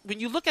when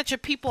you look at your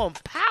people in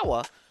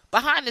power,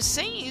 behind the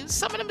scenes,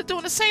 some of them are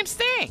doing the same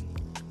thing.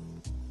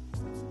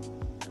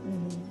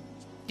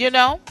 You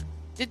know,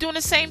 they're doing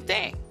the same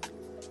thing.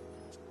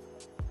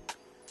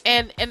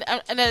 And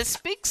it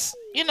speaks,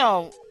 you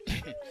know,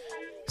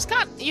 it's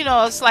got, you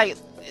know, it's like,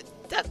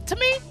 that, to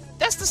me,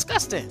 that's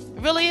disgusting.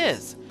 It really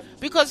is.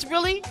 Because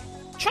really,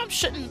 Trump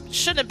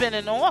shouldn't have been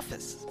in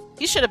office.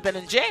 He should have been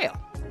in jail,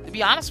 to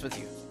be honest with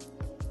you.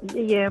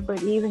 Yeah,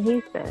 but even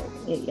he said,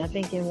 I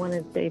think in one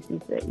of the states he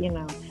said, you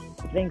know,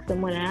 I think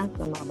someone asked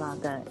him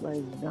about that.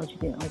 Like, aren't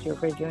you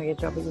afraid you're going to get in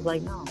trouble? He was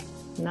like, no,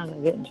 I'm not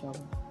going to get in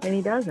trouble. And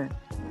he doesn't.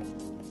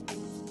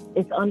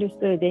 It's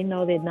understood. They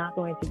know they're not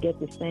going to get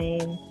the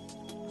same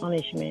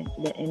punishment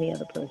that any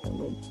other person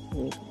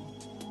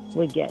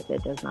would get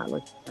that does not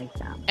look like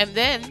them. And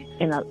then,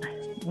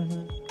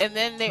 and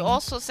then they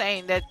also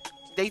saying that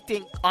they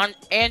think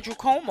Andrew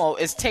Cuomo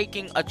is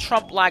taking a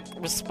Trump-like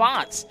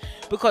response,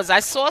 because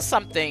I saw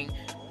something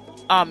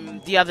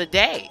the other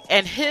day,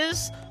 and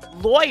his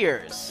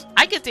lawyers,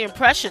 I get the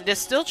impression they're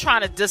still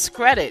trying to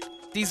discredit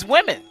these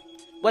women,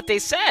 what they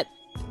said.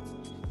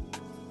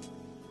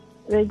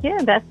 Yeah,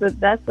 that's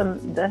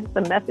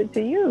the method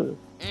to use.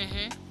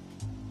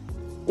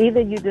 Either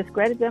you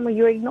discredit them or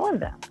you ignore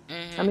them.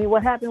 I mean,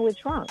 what happened with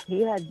Trump?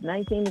 He had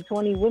 19 to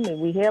 20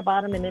 women. We hear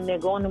about them, and then they're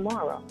gone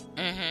tomorrow.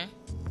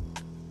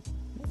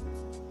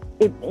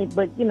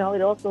 But, you know,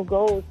 it also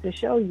goes to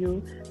show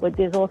you, but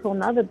there's also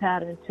another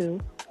pattern, too.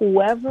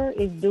 Whoever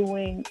is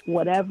doing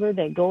whatever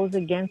that goes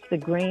against the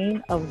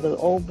grain of the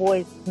old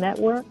boys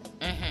network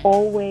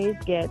always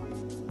gets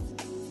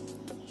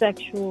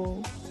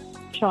sexual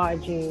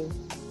charges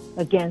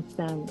against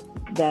them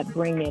that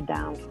bring their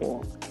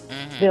downfall.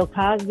 Bill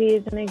Cosby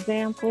is an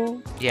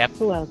example. Yep.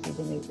 Who else is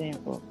an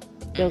example?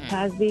 Bill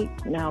Cosby.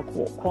 Now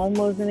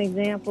Cuomo is an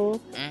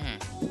example.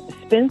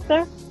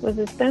 Spencer, was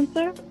it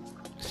Spencer?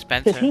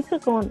 Spencer. Because he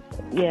took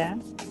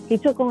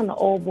on the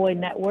old boy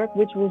network,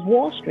 which was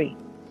Wall Street.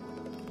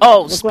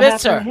 Oh, Look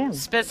Spitzer.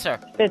 Spitzer.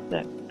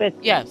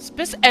 Yeah,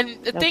 Spitzer.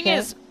 And the thing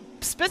is,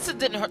 Spitzer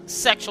didn't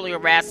sexually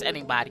harass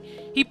anybody.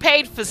 He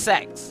paid for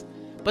sex.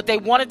 But they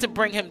wanted to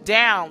bring him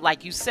down,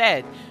 like you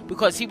said,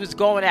 because he was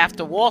going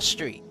after Wall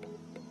Street.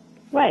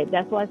 Right.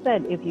 That's why I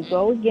said, if you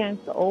go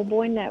against the old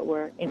boy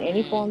network in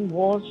any form,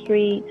 Wall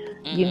Street,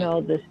 you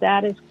know, the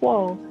status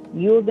quo,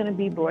 you're going to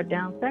be brought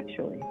down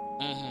sexually.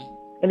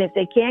 And if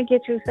they can't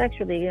get you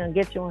sexually, they're going to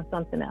get you on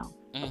something else.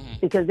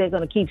 Because they're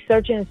going to keep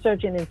searching and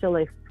searching until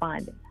they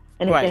find it.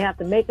 And if they have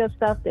to make up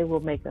stuff, they will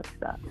make up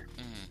stuff.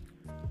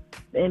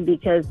 And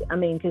because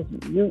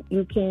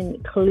you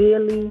can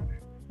clearly,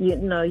 you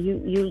know,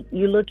 you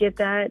look at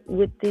that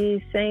with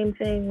the same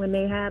thing when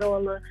they had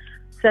all the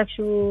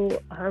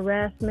sexual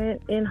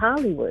harassment in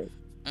Hollywood.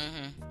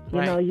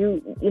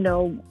 Mm-hmm. You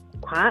know,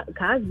 Right.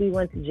 Cosby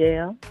went to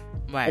jail,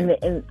 Right.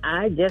 and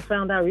I just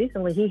found out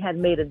recently he had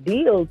made a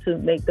deal to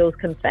make those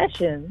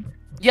confessions.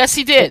 Yes,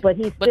 he did. But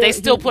he But they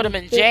still still put him he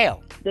in still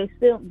jail. they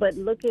still but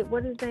look at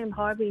what is his name,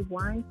 Harvey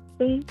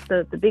Weinstein,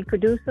 the big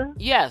producer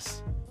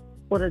Yes.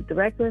 or the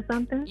director or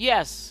something.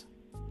 Yes.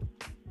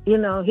 You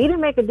know, he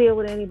didn't make a deal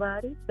with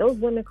anybody. Those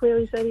women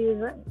clearly said he was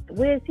right.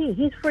 Where's he?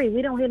 He's free.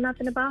 We don't hear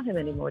nothing about him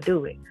anymore, do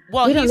we?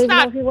 Well, We don't he's even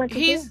know not. if he went to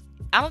jail.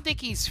 I don't think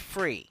he's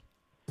free.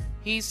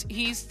 He's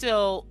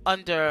still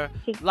under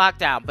He,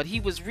 lockdown, but he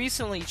was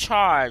recently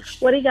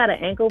charged. what, he got an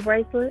ankle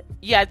bracelet?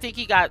 Yeah, I think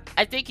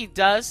he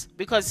does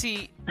because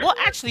well,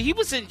 actually, he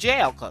was in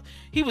jail. 'Cause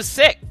he was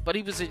sick, but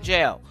he was in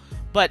jail.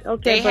 But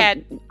Okay,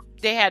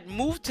 they had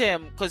moved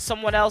him because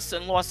someone else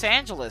in Los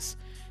Angeles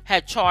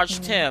had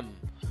charged him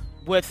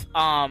with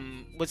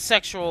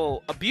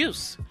sexual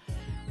abuse,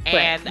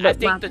 and right. I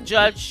think the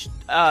judge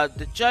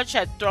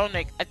had thrown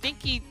it. I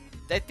think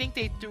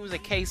they threw the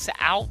case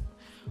out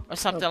or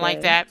something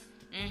like that.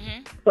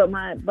 Mm-hmm. But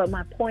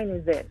my point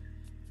is this: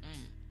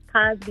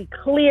 Cosby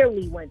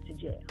clearly went to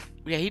jail.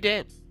 Yeah, he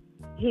did.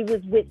 He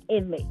was with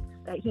inmates.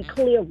 He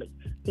clearly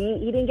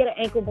he didn't get an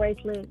ankle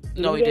bracelet.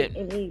 No, he didn't.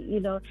 And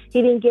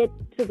he didn't get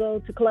to go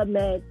to Club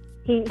Med.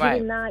 He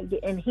did not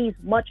get, and he's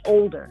much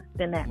older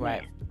than that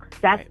man.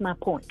 That's my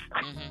point.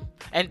 Mm-hmm.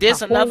 And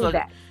there's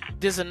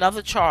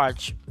another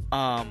charge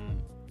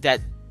that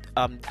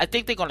I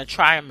think they're going to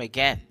try him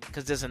again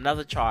because there's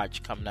another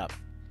charge coming up.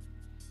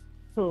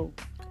 Who?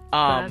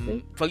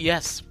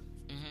 Yes.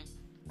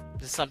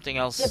 There's something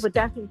else. Yeah,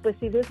 but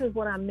see, this is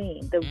what I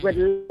mean. The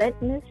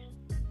relentless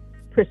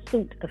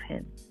pursuit of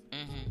him.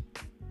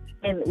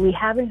 And we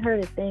haven't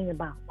heard a thing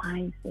about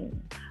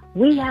Weinstein.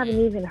 We haven't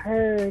even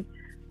heard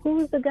who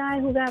was the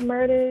guy who got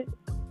murdered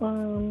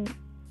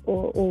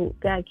or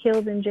got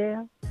killed in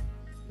jail.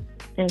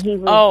 And he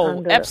was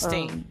under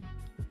Epstein.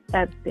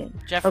 Epstein.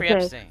 Jeffrey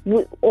Epstein.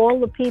 All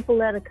the people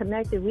that are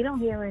connected, we don't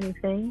hear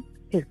anything.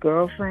 His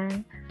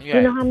girlfriend. Yeah.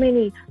 You know how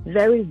many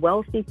very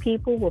wealthy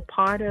people were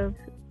part of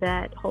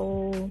that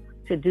whole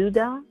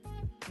to-do-da?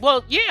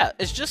 Well, yeah.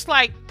 It's just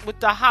like with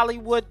the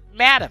Hollywood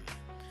Madam.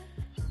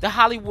 The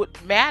Hollywood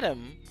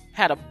Madam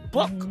had a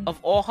book of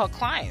all her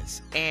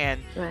clients, and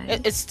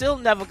it still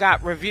never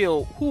got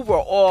revealed who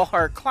were all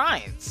her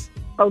clients.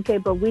 Okay,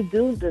 but we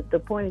do, the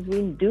point is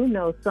we do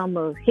know some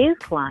of his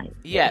clients,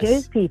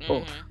 his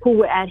people, who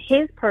were at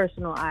his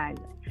personal island.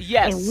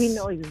 Yes. And we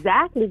know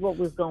exactly what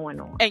was going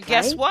on. And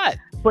guess what?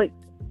 But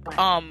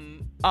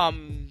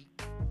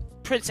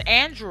Prince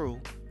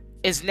Andrew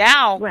is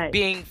now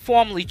being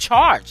formally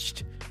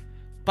charged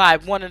by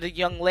one of the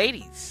young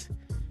ladies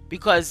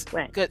because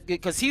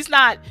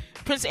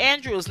Prince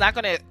Andrew is not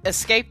going to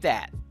escape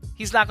that.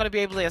 He's not going to be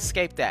able to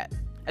escape that.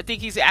 I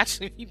think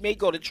he may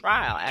go to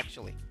trial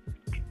actually.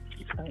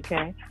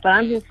 Okay, but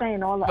I'm just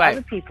saying all the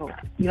other people.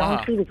 You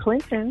don't see the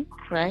Clintons,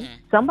 right?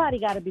 Somebody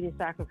got to be the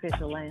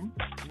sacrificial lamb.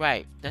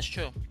 Right, that's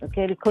true.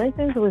 Okay, the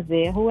Clintons was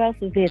there. Who else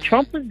was there?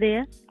 Trump was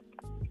there.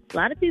 A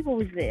lot of people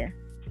was there.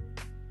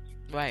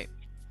 Right.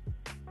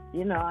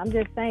 You know, I'm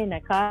just saying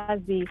that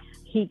Cosby,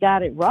 he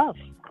got it rough.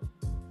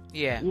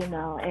 Yeah. You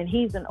know, and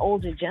he's an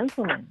older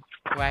gentleman.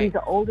 Right. He's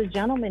an older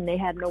gentleman. They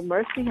had no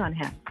mercy on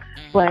him.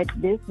 But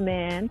this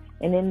man,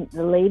 and then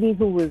the lady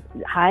who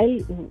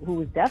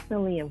was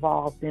definitely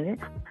involved in it,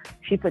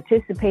 she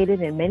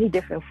participated in many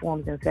different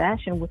forms and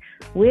fashion.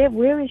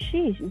 Where is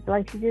she? She's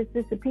like she just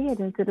disappeared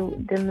into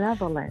the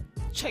Netherlands.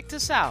 Check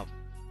this out.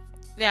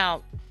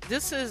 Now,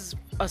 this is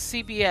a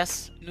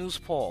CBS News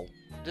poll.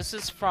 This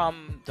is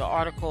from the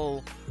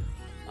article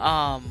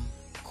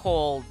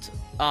called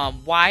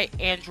 "Why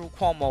Andrew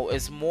Cuomo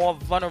is More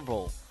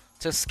Vulnerable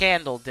to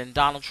Scandal Than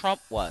Donald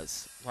Trump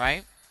Was,"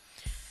 right?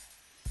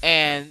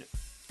 And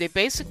they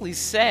basically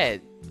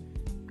said,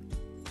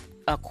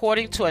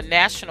 according to a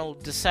national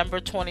December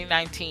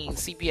 2019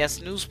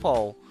 CBS News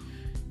poll,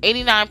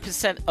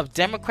 89% of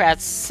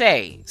Democrats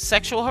say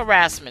sexual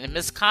harassment and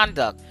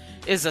misconduct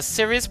is a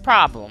serious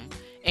problem,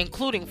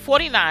 including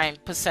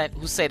 49%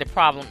 who say the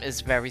problem is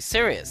very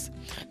serious.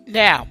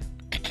 Now,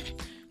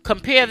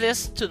 compare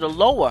this to the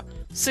lower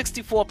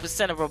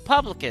 64% of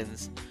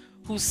Republicans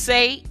who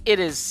say it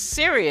is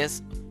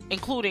serious,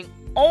 including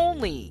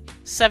only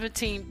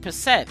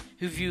 17%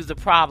 who view the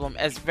problem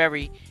as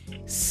very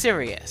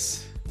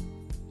serious.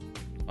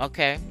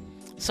 Okay?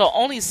 So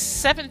only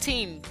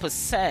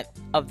 17%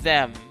 of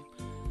them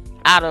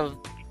out of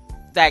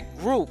that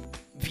group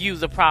view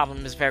the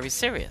problem as very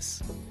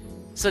serious.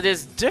 So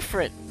there's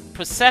different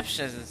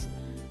perceptions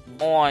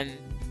on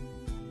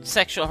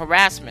sexual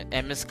harassment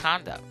and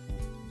misconduct.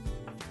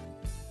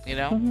 You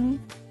know?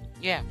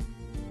 Yeah.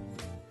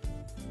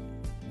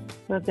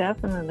 Well,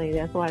 definitely.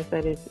 That's why I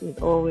said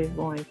it's always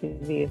going to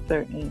be a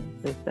certain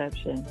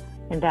perception.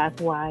 And that's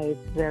why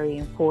it's very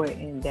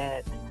important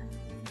that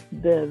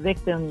the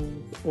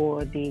victims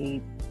or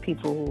the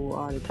people who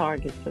are the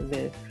targets of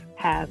this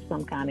have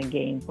some kind of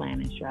game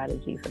plan and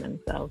strategy for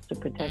themselves to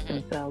protect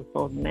themselves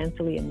both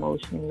mentally,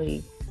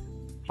 emotionally,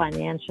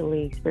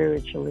 financially,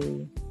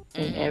 spiritually,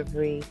 in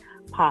every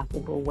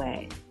possible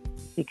way.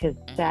 because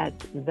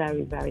that's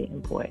very, very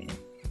important.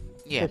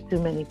 Yeah. Because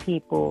too many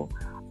people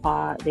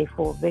they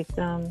fall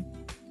victim.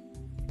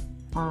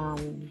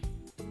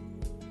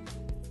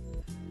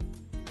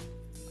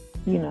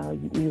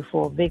 You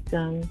fall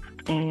victim,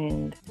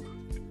 and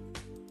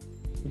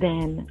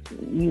then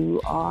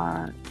you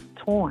are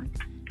torn.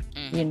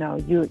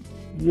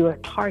 You're a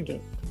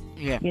target.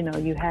 Yeah.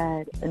 You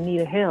had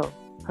Anita Hill.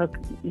 Her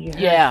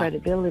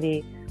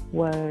credibility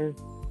was,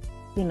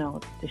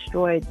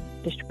 destroyed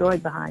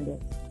behind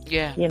it.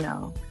 Yeah.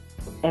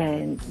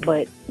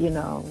 But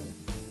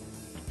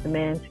the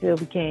man still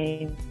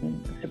became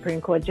a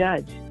Supreme Court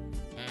judge.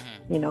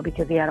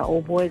 Because he had an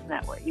old boys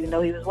network. Even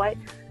though he was white,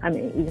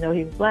 even though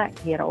he was black,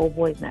 he had an old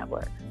boys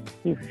network.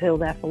 He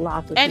fulfilled that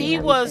philosophy. And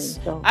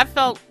I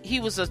felt he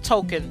was a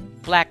token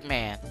black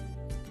man.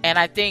 And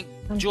I think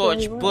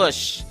George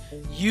Bush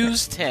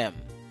used him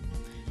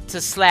to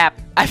slap,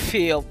 I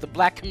feel, the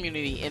black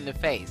community in the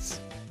face.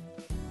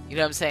 You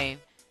know what I'm saying?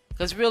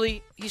 Because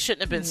really, he shouldn't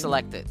have been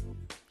selected.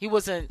 He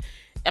wasn't,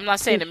 I'm not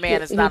saying the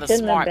man is not a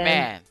smart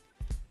man.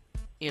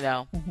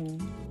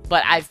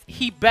 But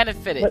he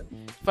benefited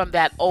from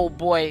that old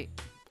boy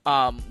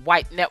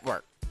white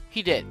network.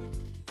 He did.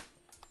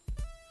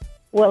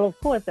 Well, of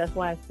course, that's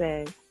why I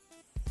say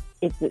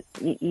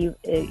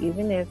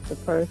even if the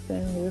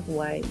person who's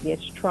white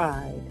gets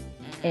tried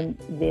and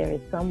there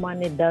is someone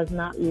that does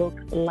not look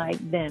like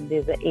them,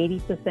 there's an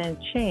 80%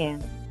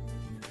 chance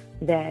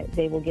that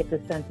they will get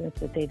the sentence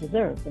that they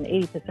deserve. An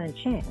 80%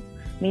 chance,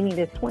 meaning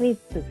there's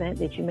 20%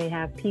 that you may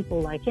have people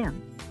like him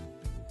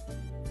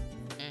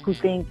who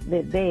think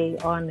that they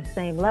are on the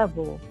same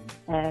level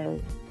as,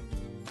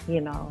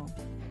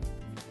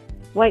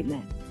 white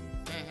men.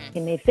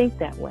 And they think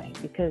that way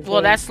because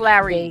that's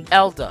Larry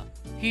Elder.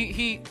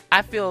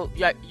 I feel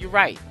you're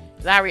right.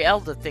 Larry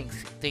Elder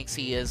thinks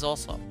he is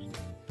also.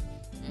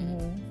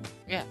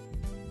 Yeah.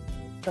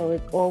 So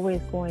it's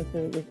always going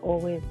to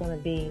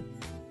be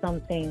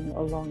something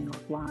along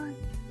those lines.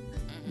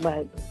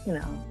 But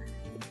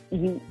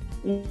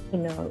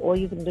all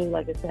you can do,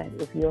 like I said,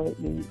 if you're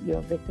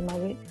a victim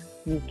of it,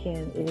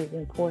 it is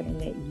important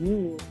that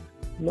you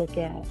look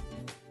at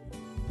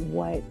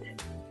what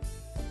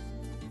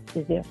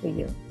is there for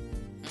you.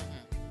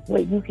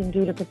 What you can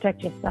do to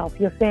protect yourself,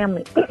 your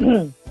family,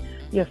 and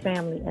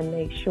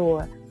make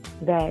sure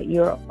that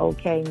you're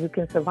okay and you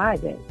can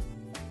survive it.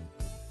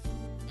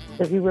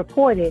 If you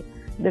report it,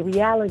 the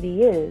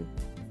reality is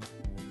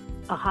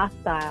a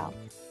hostile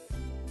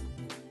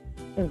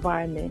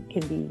environment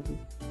can be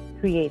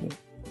created.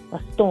 A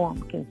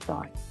storm can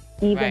start,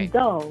 even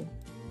though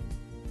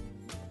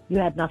you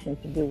had nothing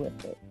to do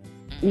with it.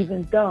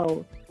 Even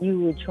though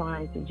you were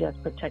trying to just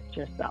protect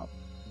yourself.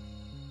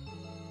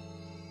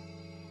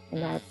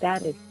 And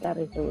that is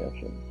the real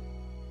truth.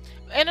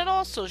 And it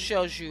also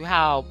shows you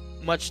how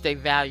much they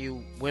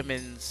value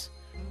women's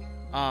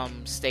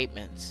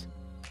statements.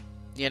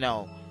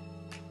 Even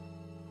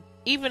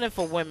if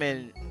a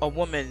woman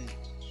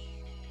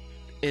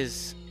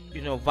is,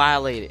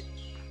 violated,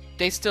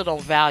 they still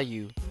don't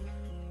value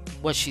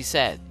what she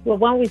said. Well,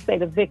 why don't we say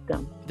the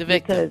victim?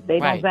 Because they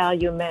right. don't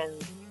value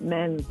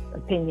men's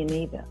opinion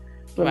either.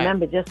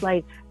 Remember, just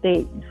like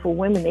for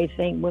women, they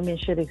think women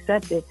should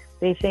accept it.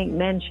 They think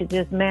men should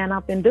just man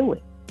up and do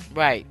it.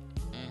 Right.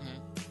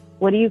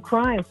 What are you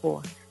crying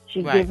for?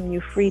 She's giving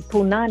you free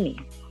punani.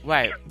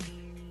 Right.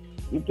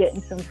 You're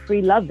getting some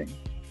free loving.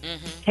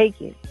 Take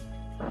it.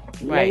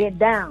 Lay it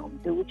down.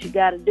 Do what you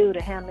got to do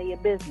to handle your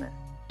business.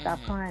 Stop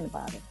crying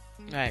about it.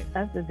 Right.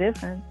 That's the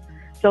difference.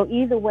 So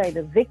either way,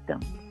 the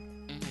victim,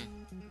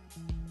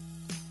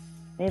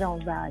 they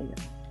don't value.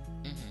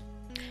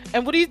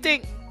 And what do you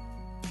think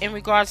in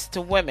regards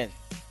to women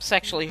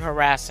sexually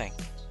harassing,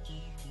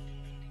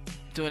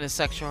 doing a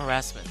sexual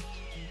harassment?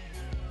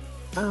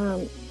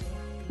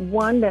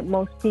 One, that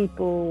most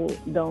people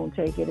don't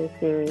take it as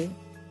serious.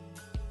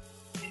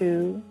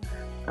 Two,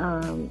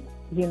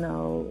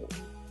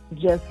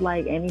 just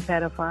like any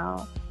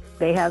pedophile,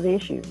 they have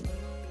issues.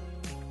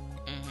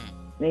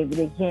 Maybe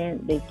they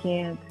can't, they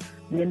can't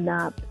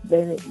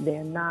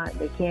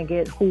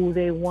get who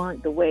they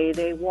want the way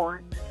they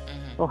want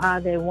or how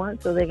they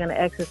want, so they're going to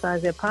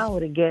exercise their power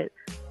to get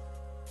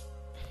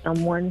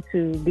someone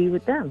to be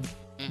with them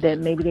that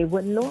maybe they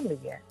wouldn't normally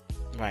get.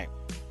 Right.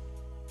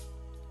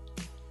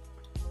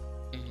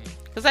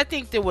 Because I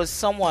think there was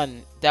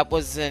someone that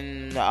was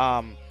in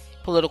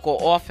political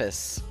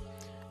office.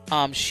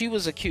 She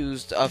was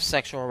accused of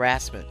sexual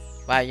harassment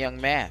by a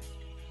young man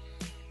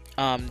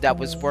that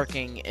was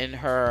working in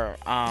her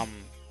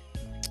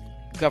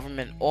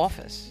government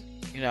office,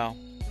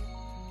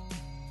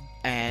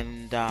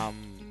 and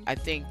I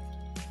think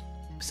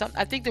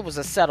there was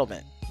a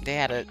settlement. They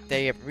had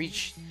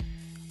reached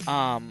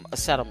a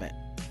settlement,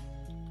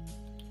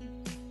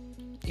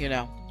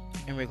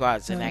 in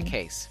regards in that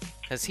case,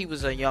 because he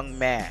was a young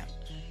man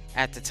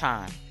at the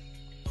time,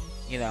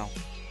 I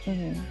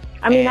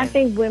mean, I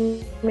think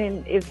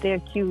women, if they're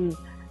accused,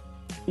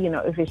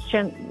 if it's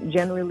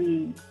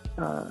generally,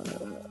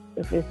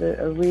 if it's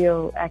a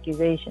real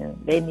accusation,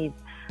 they need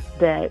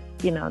that,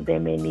 they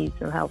may need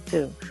some help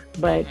too.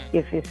 But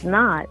if it's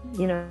not,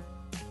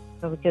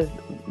 because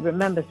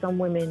remember, some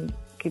women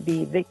could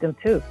be victim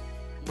too,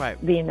 Right.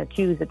 being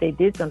accused that they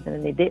did something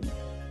and they didn't,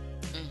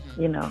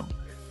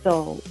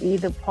 So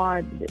either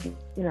part,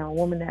 a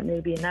woman that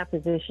may be in that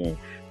position,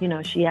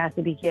 she has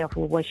to be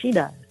careful of what she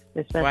does,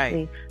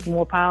 especially the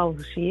more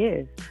powerful she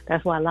is.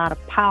 That's why a lot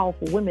of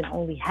powerful women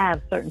only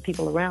have certain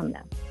people around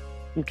them.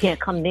 You can't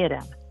come near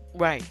them.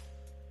 Right.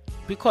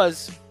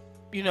 Because,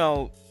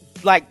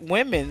 like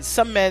women,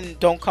 some men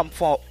don't come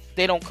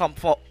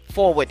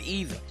forward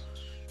either.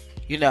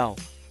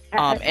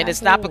 And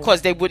it's not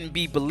because they wouldn't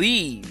be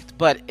believed,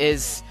 but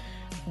it's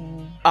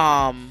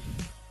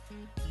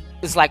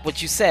like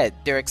what you said.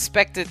 They're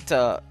expected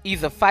to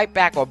either fight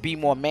back or be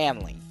more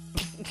manly.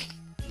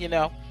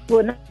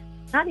 Well,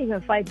 not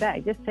even fight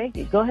back. Just take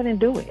it. Go ahead and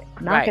do it.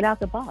 Knock it out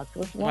the box.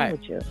 What's wrong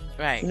with you?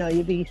 Right.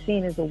 You'll be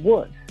seen as a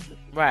wuss.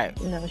 Right.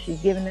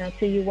 She's giving that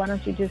to you. Why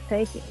don't you just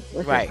take it?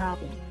 What's the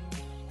problem?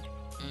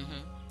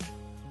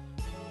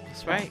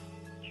 That's right.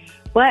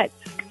 But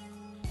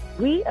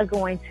we are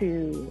going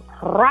to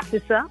wrap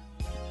this up.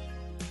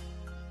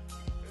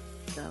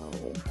 So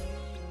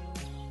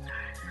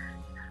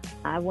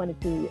I wanted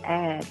to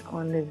add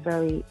on this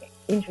very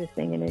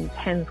interesting and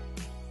intense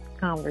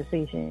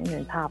conversation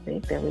and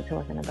topic that we're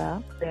talking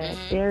about, that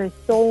there is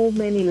so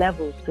many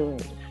levels to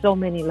it, so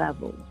many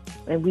levels,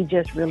 and we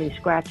just really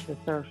scratched the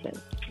surface.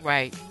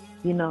 Right.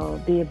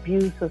 The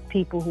abuse of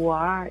people who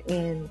are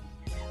in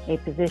a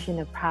position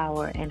of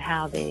power and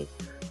how they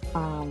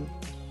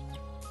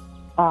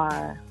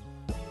are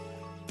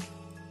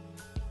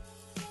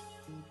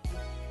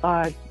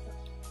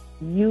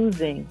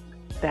using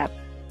that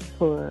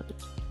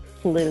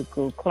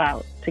political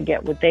clout to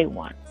get what they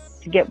want,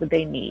 to get what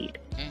they need.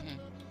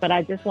 But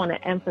I just want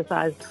to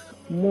emphasize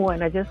more,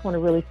 and I just want to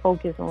really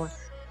focus on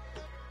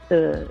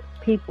the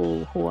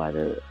people who are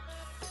the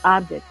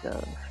objects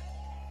of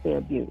the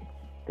abuse,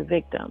 the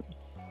victims,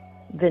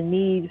 the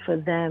need for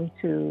them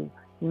to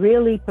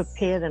really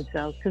prepare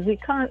themselves, because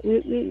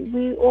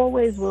we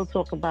always will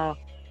talk about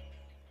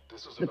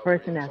the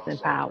person that's in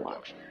power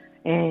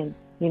and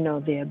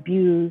they're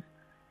abused,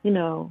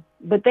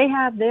 but they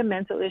have their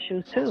mental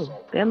issues too,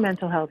 their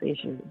mental health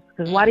issues.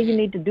 Because why do you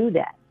need to do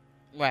that?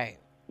 Right.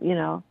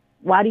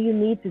 Why do you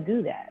need to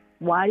do that?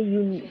 Why do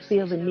you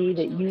feel the need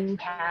that you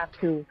have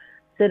to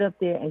sit up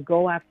there and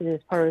go after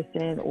this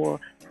person or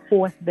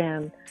force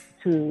them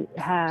to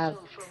have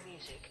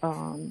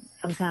some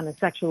kind of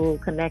sexual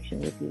connection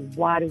with you?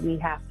 Why do we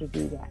have to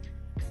do that?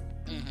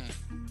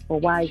 Or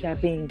why is that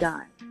being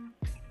done?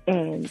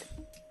 And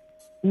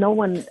no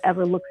one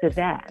ever looks at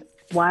that.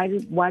 Why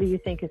do you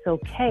think it's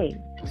okay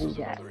to do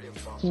that,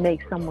 to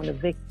make someone a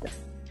victim?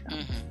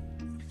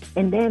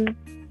 And then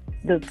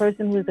the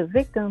person who is a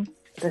victim,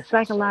 the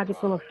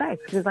psychological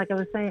effects, because like I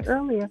was saying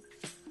earlier,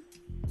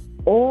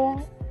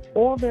 all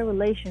their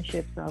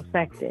relationships are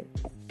affected.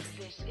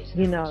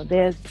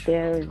 There's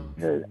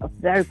a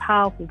very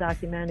powerful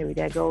documentary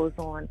that goes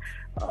on,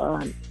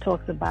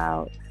 talks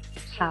about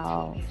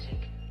how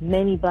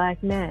many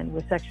black men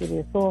were sexually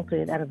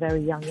assaulted at a very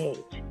young age,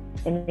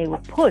 and they were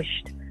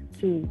pushed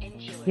to,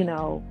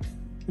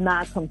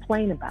 not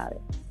complain about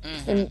it.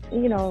 And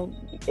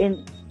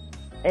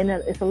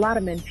it's a lot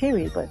of men,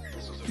 period, but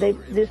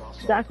this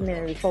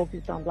documentary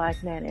focused on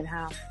black men and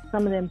how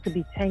some of them could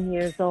be 10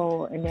 years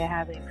old and they're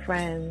having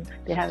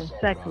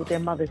sex with their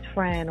mother's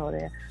friend or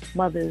their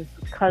mother's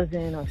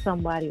cousin or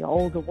somebody, an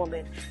older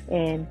woman,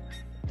 and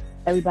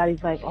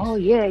everybody's like, oh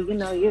yeah,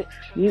 you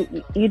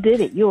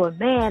did it. You're a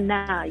man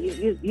now.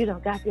 You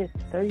don't got this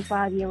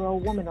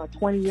 35-year-old woman or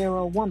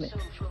 20-year-old woman.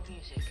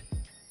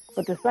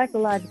 But the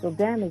psychological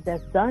damage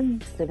that's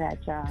done to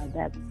that child,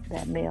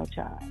 that male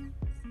child,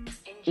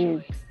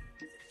 is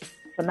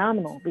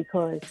phenomenal,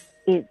 because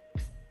it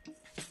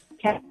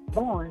kept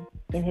on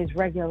in his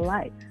regular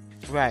life.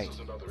 Right.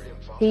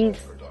 He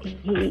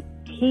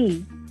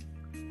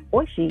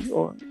or she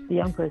or the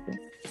young person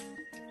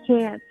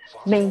can't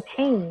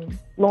maintain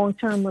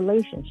long-term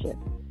relationships.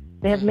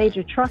 They have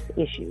major trust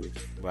issues.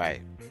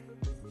 Right.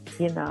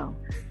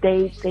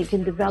 They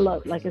can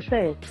develop, like I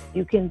said,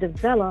 you can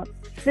develop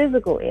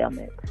physical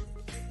ailments.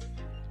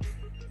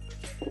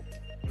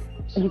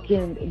 You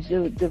can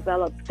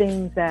develop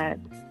things that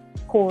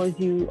cause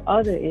you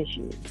other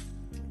issues.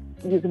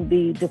 You can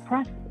be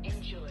depressed.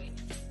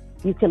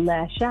 You can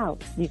lash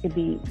out. You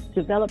can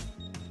develop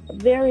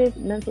various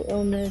mental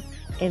illness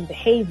and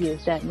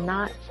behaviors that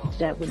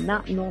would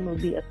not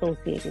normally be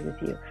associated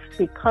with you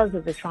because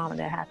of the trauma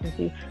that happened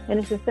to you. And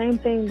it's the same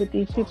thing with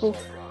these people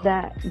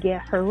that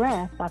get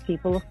harassed by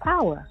people of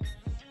power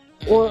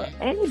or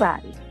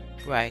anybody.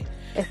 Right.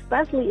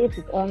 Especially if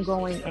it's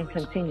ongoing and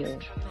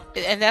continuing.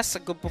 And that's a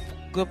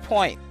good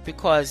point,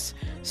 because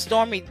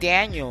Stormy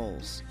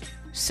Daniels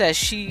says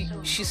she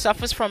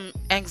suffers from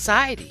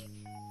anxiety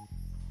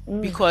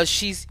because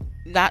she's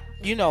not,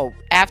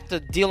 after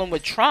dealing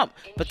with Trump,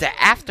 but the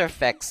after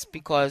effects,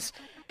 because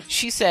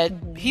she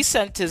said he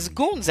sent his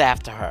goons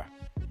after her.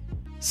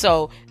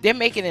 So they're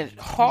making it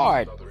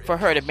hard for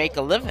her to make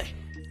a living.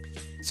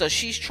 So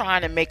she's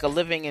trying to make a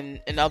living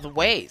in other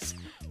ways.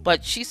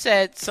 But she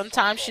said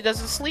sometimes she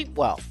doesn't sleep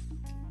well.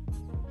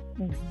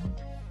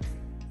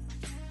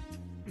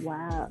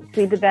 Wow.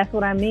 See, but that's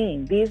what I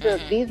mean. These are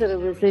the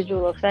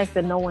residual effects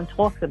that no one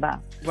talks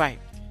about. Right.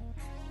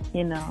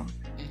 You know,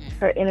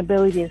 her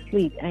inability to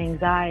sleep,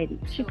 anxiety.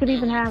 She could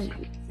even have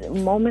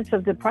moments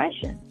of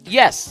depression.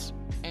 Yes.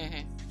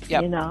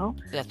 Yep. You know,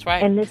 that's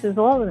right. And this is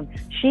all of them.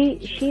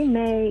 She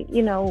may,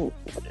 you know,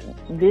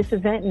 this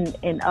event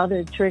and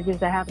other triggers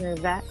that happen in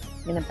the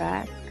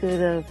back could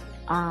have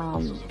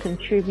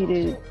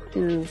contributed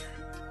to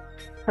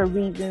her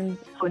reasons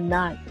for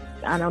not.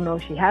 I don't know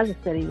if she has a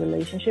steady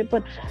relationship,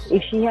 but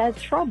if she had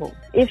trouble,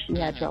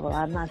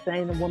 I'm not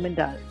saying the woman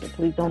does. So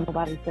please don't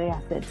nobody say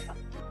I said so.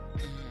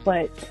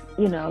 But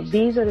you know,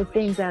 these are the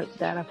things that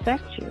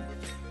affect you.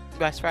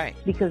 That's right.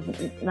 Because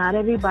not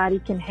everybody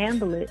can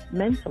handle it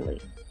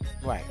mentally.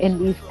 Right. And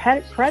these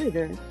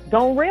predators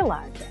don't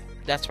realize that.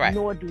 That's right.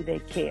 Nor do they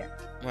care.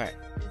 Right.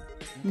 Okay.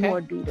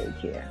 Nor do they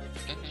care.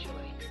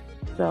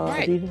 So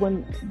these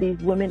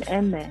women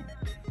and men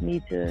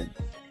need to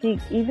seek,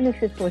 even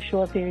if it's for a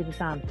short period of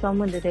time,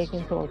 someone that they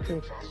can talk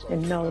to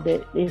and know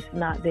that it's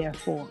not their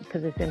fault.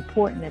 Because it's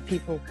important that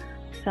people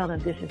tell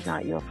them this is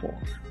not your fault.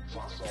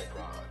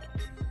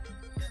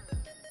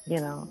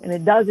 You know, and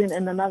it doesn't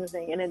even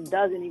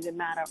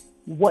matter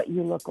what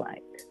you look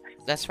like.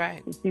 That's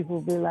right. People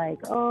be like,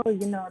 oh,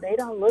 you know, they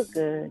don't look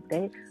good.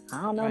 I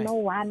don't know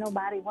why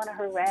nobody want to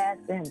harass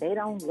them. They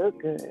don't look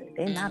good.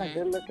 They're not a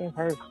good looking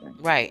person.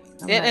 Right.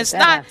 And like, it's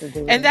not,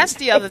 and that's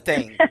the other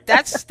thing.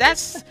 That's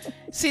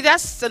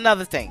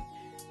another thing.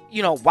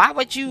 You know, why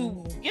would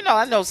you, you know,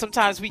 I know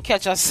sometimes we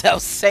catch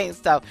ourselves saying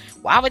stuff.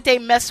 Why would they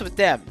mess with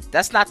them?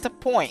 That's not the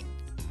point.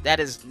 That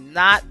is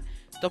not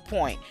the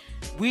point.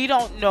 We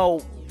don't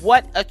know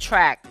what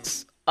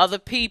attracts other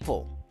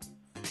people.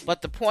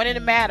 But the point of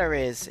the matter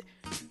is,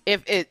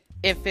 if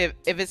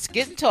it's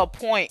getting to a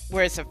point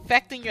where it's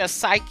affecting your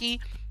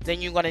psyche,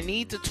 then you're going to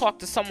need to talk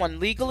to someone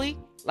legally,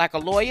 like a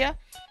lawyer.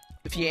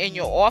 If you're in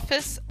your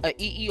office, a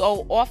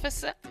EEO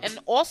officer, and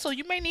also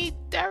you may need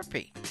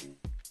therapy.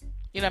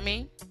 You know what I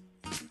mean?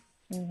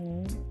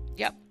 Mm-hmm.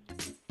 Yep.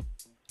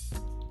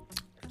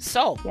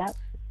 So,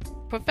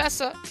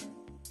 Professor,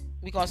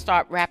 we're going to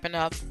start wrapping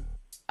up.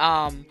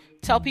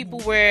 Tell people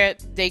where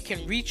they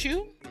can reach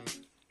you.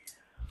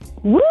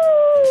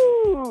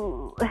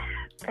 Woo!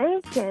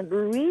 They can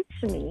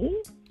reach me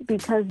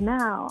because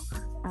now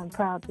I'm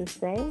proud to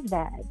say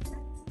that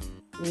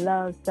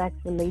Love, Sex,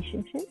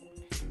 Relationships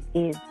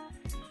it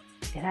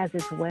has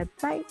its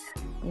website.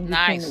 And you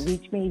can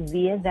reach me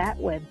via that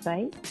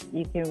website.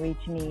 You can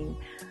reach me.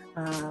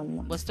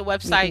 What's the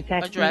website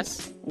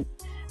address?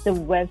 The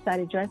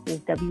website address is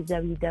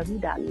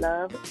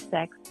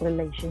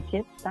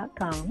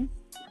www.lovesexrelationships.com.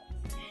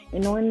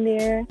 And on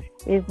there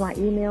is my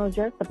email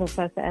address,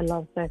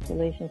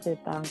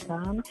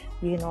 theprofessor@lovesexrelationships.com.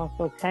 You can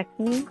also text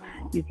me.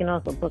 You can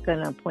also book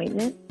an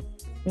appointment,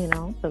 you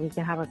know, so we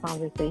can have a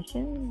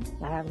conversation.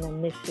 I have an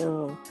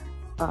initial,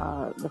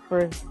 the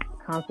first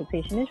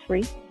consultation is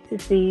free to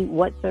see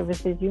what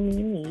services you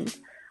may need.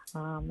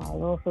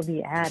 I'll also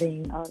be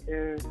adding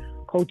other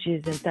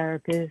coaches and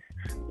therapists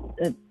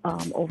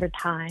over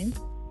time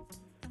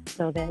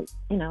so that,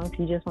 you know, if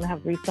you just want to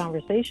have brief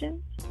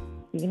conversations,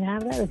 you can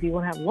have that. If you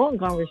want to have long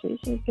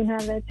conversations, you can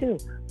have that too,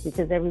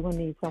 because everyone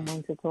needs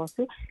someone to talk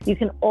to. You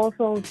can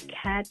also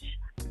catch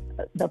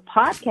the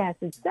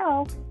podcast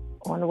itself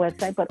on the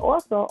website, but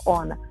also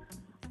on,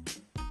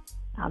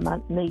 I'm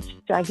going to make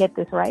sure I get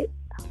this right,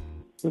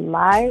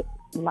 Live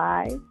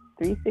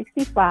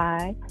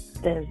 365,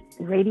 the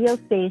radio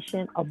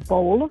station, A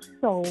Bowl of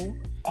Soul,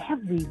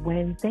 every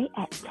Wednesday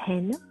at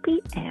 10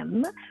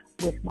 p.m.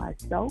 with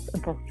myself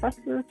and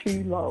Professor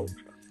T. Love.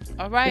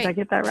 All right. Did I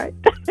get that right?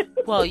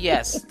 Well,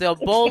 yes. The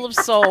Bowl of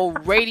Soul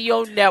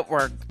Radio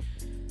Network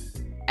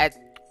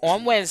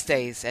on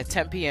Wednesdays at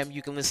 10 p.m.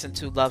 You can listen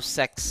to Love,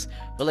 Sex,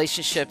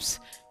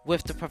 Relationships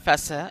with the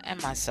Professor and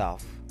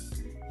myself.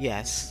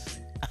 Yes.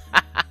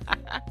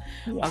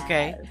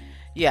 Okay.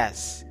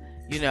 Yes.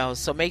 You know,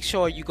 so make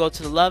sure you go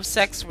to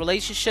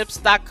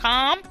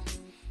lovesexrelationships.com.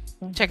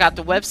 Check out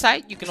the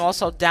website. You can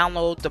also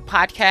download the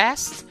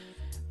podcast.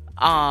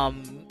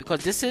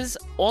 Because this is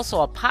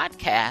also a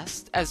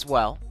podcast as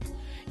well.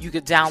 You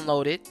could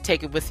download it,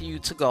 take it with you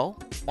to go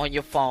on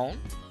your phone,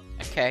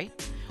 okay,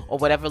 or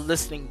whatever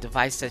listening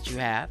device that you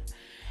have.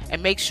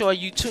 And make sure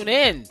you tune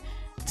in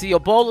to your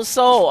Bowl of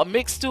Soul, a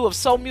mixed stew of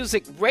soul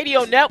music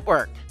radio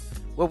network,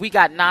 where we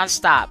got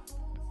nonstop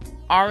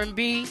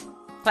R&B,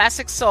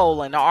 classic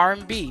soul, and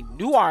R&B,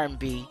 new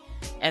R&B,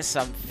 and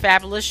some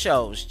fabulous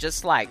shows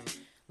just like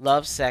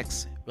Love,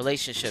 Sex,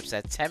 Relationships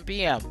at 10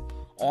 p.m.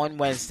 on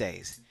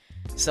Wednesdays.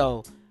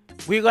 So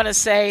we're going to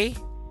say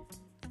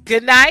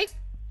good night.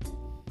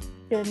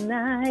 Good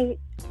night.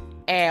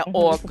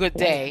 Or good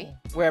day,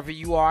 wherever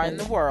you are in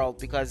the world,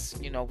 because,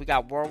 you know, we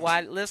got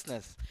worldwide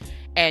listeners.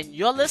 And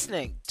you're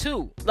listening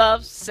to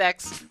Love,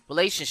 Sex,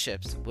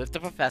 Relationships with the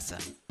Professor.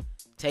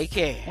 Take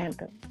care.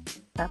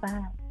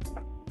 Bye-bye.